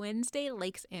every Wednesday.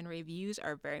 Likes and reviews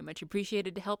are very much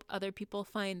appreciated to help other people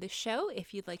find the show.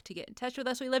 If you'd like to get in touch with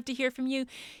us, we love to hear from you.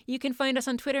 You can find us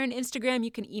on Twitter and Instagram. You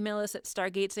can email us at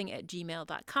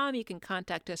stargatesing@gmail.com. You can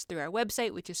contact us through our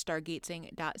website, which is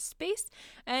stargatesing.space.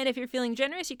 And if you're feeling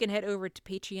generous, you can head over to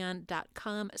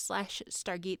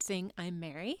patreon.com/stargatesing. I'm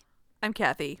Mary. I'm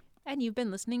Kathy. And you've been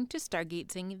listening to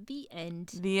Stargatesing, the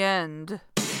end. The end.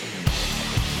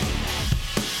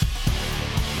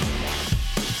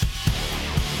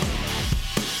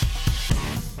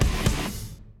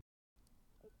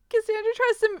 Cassandra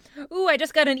tries to... Ooh, I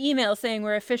just got an email saying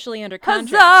we're officially under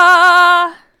contract.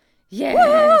 Huzzah! Yes!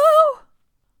 Woo!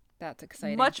 That's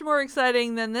exciting. Much more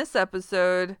exciting than this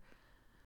episode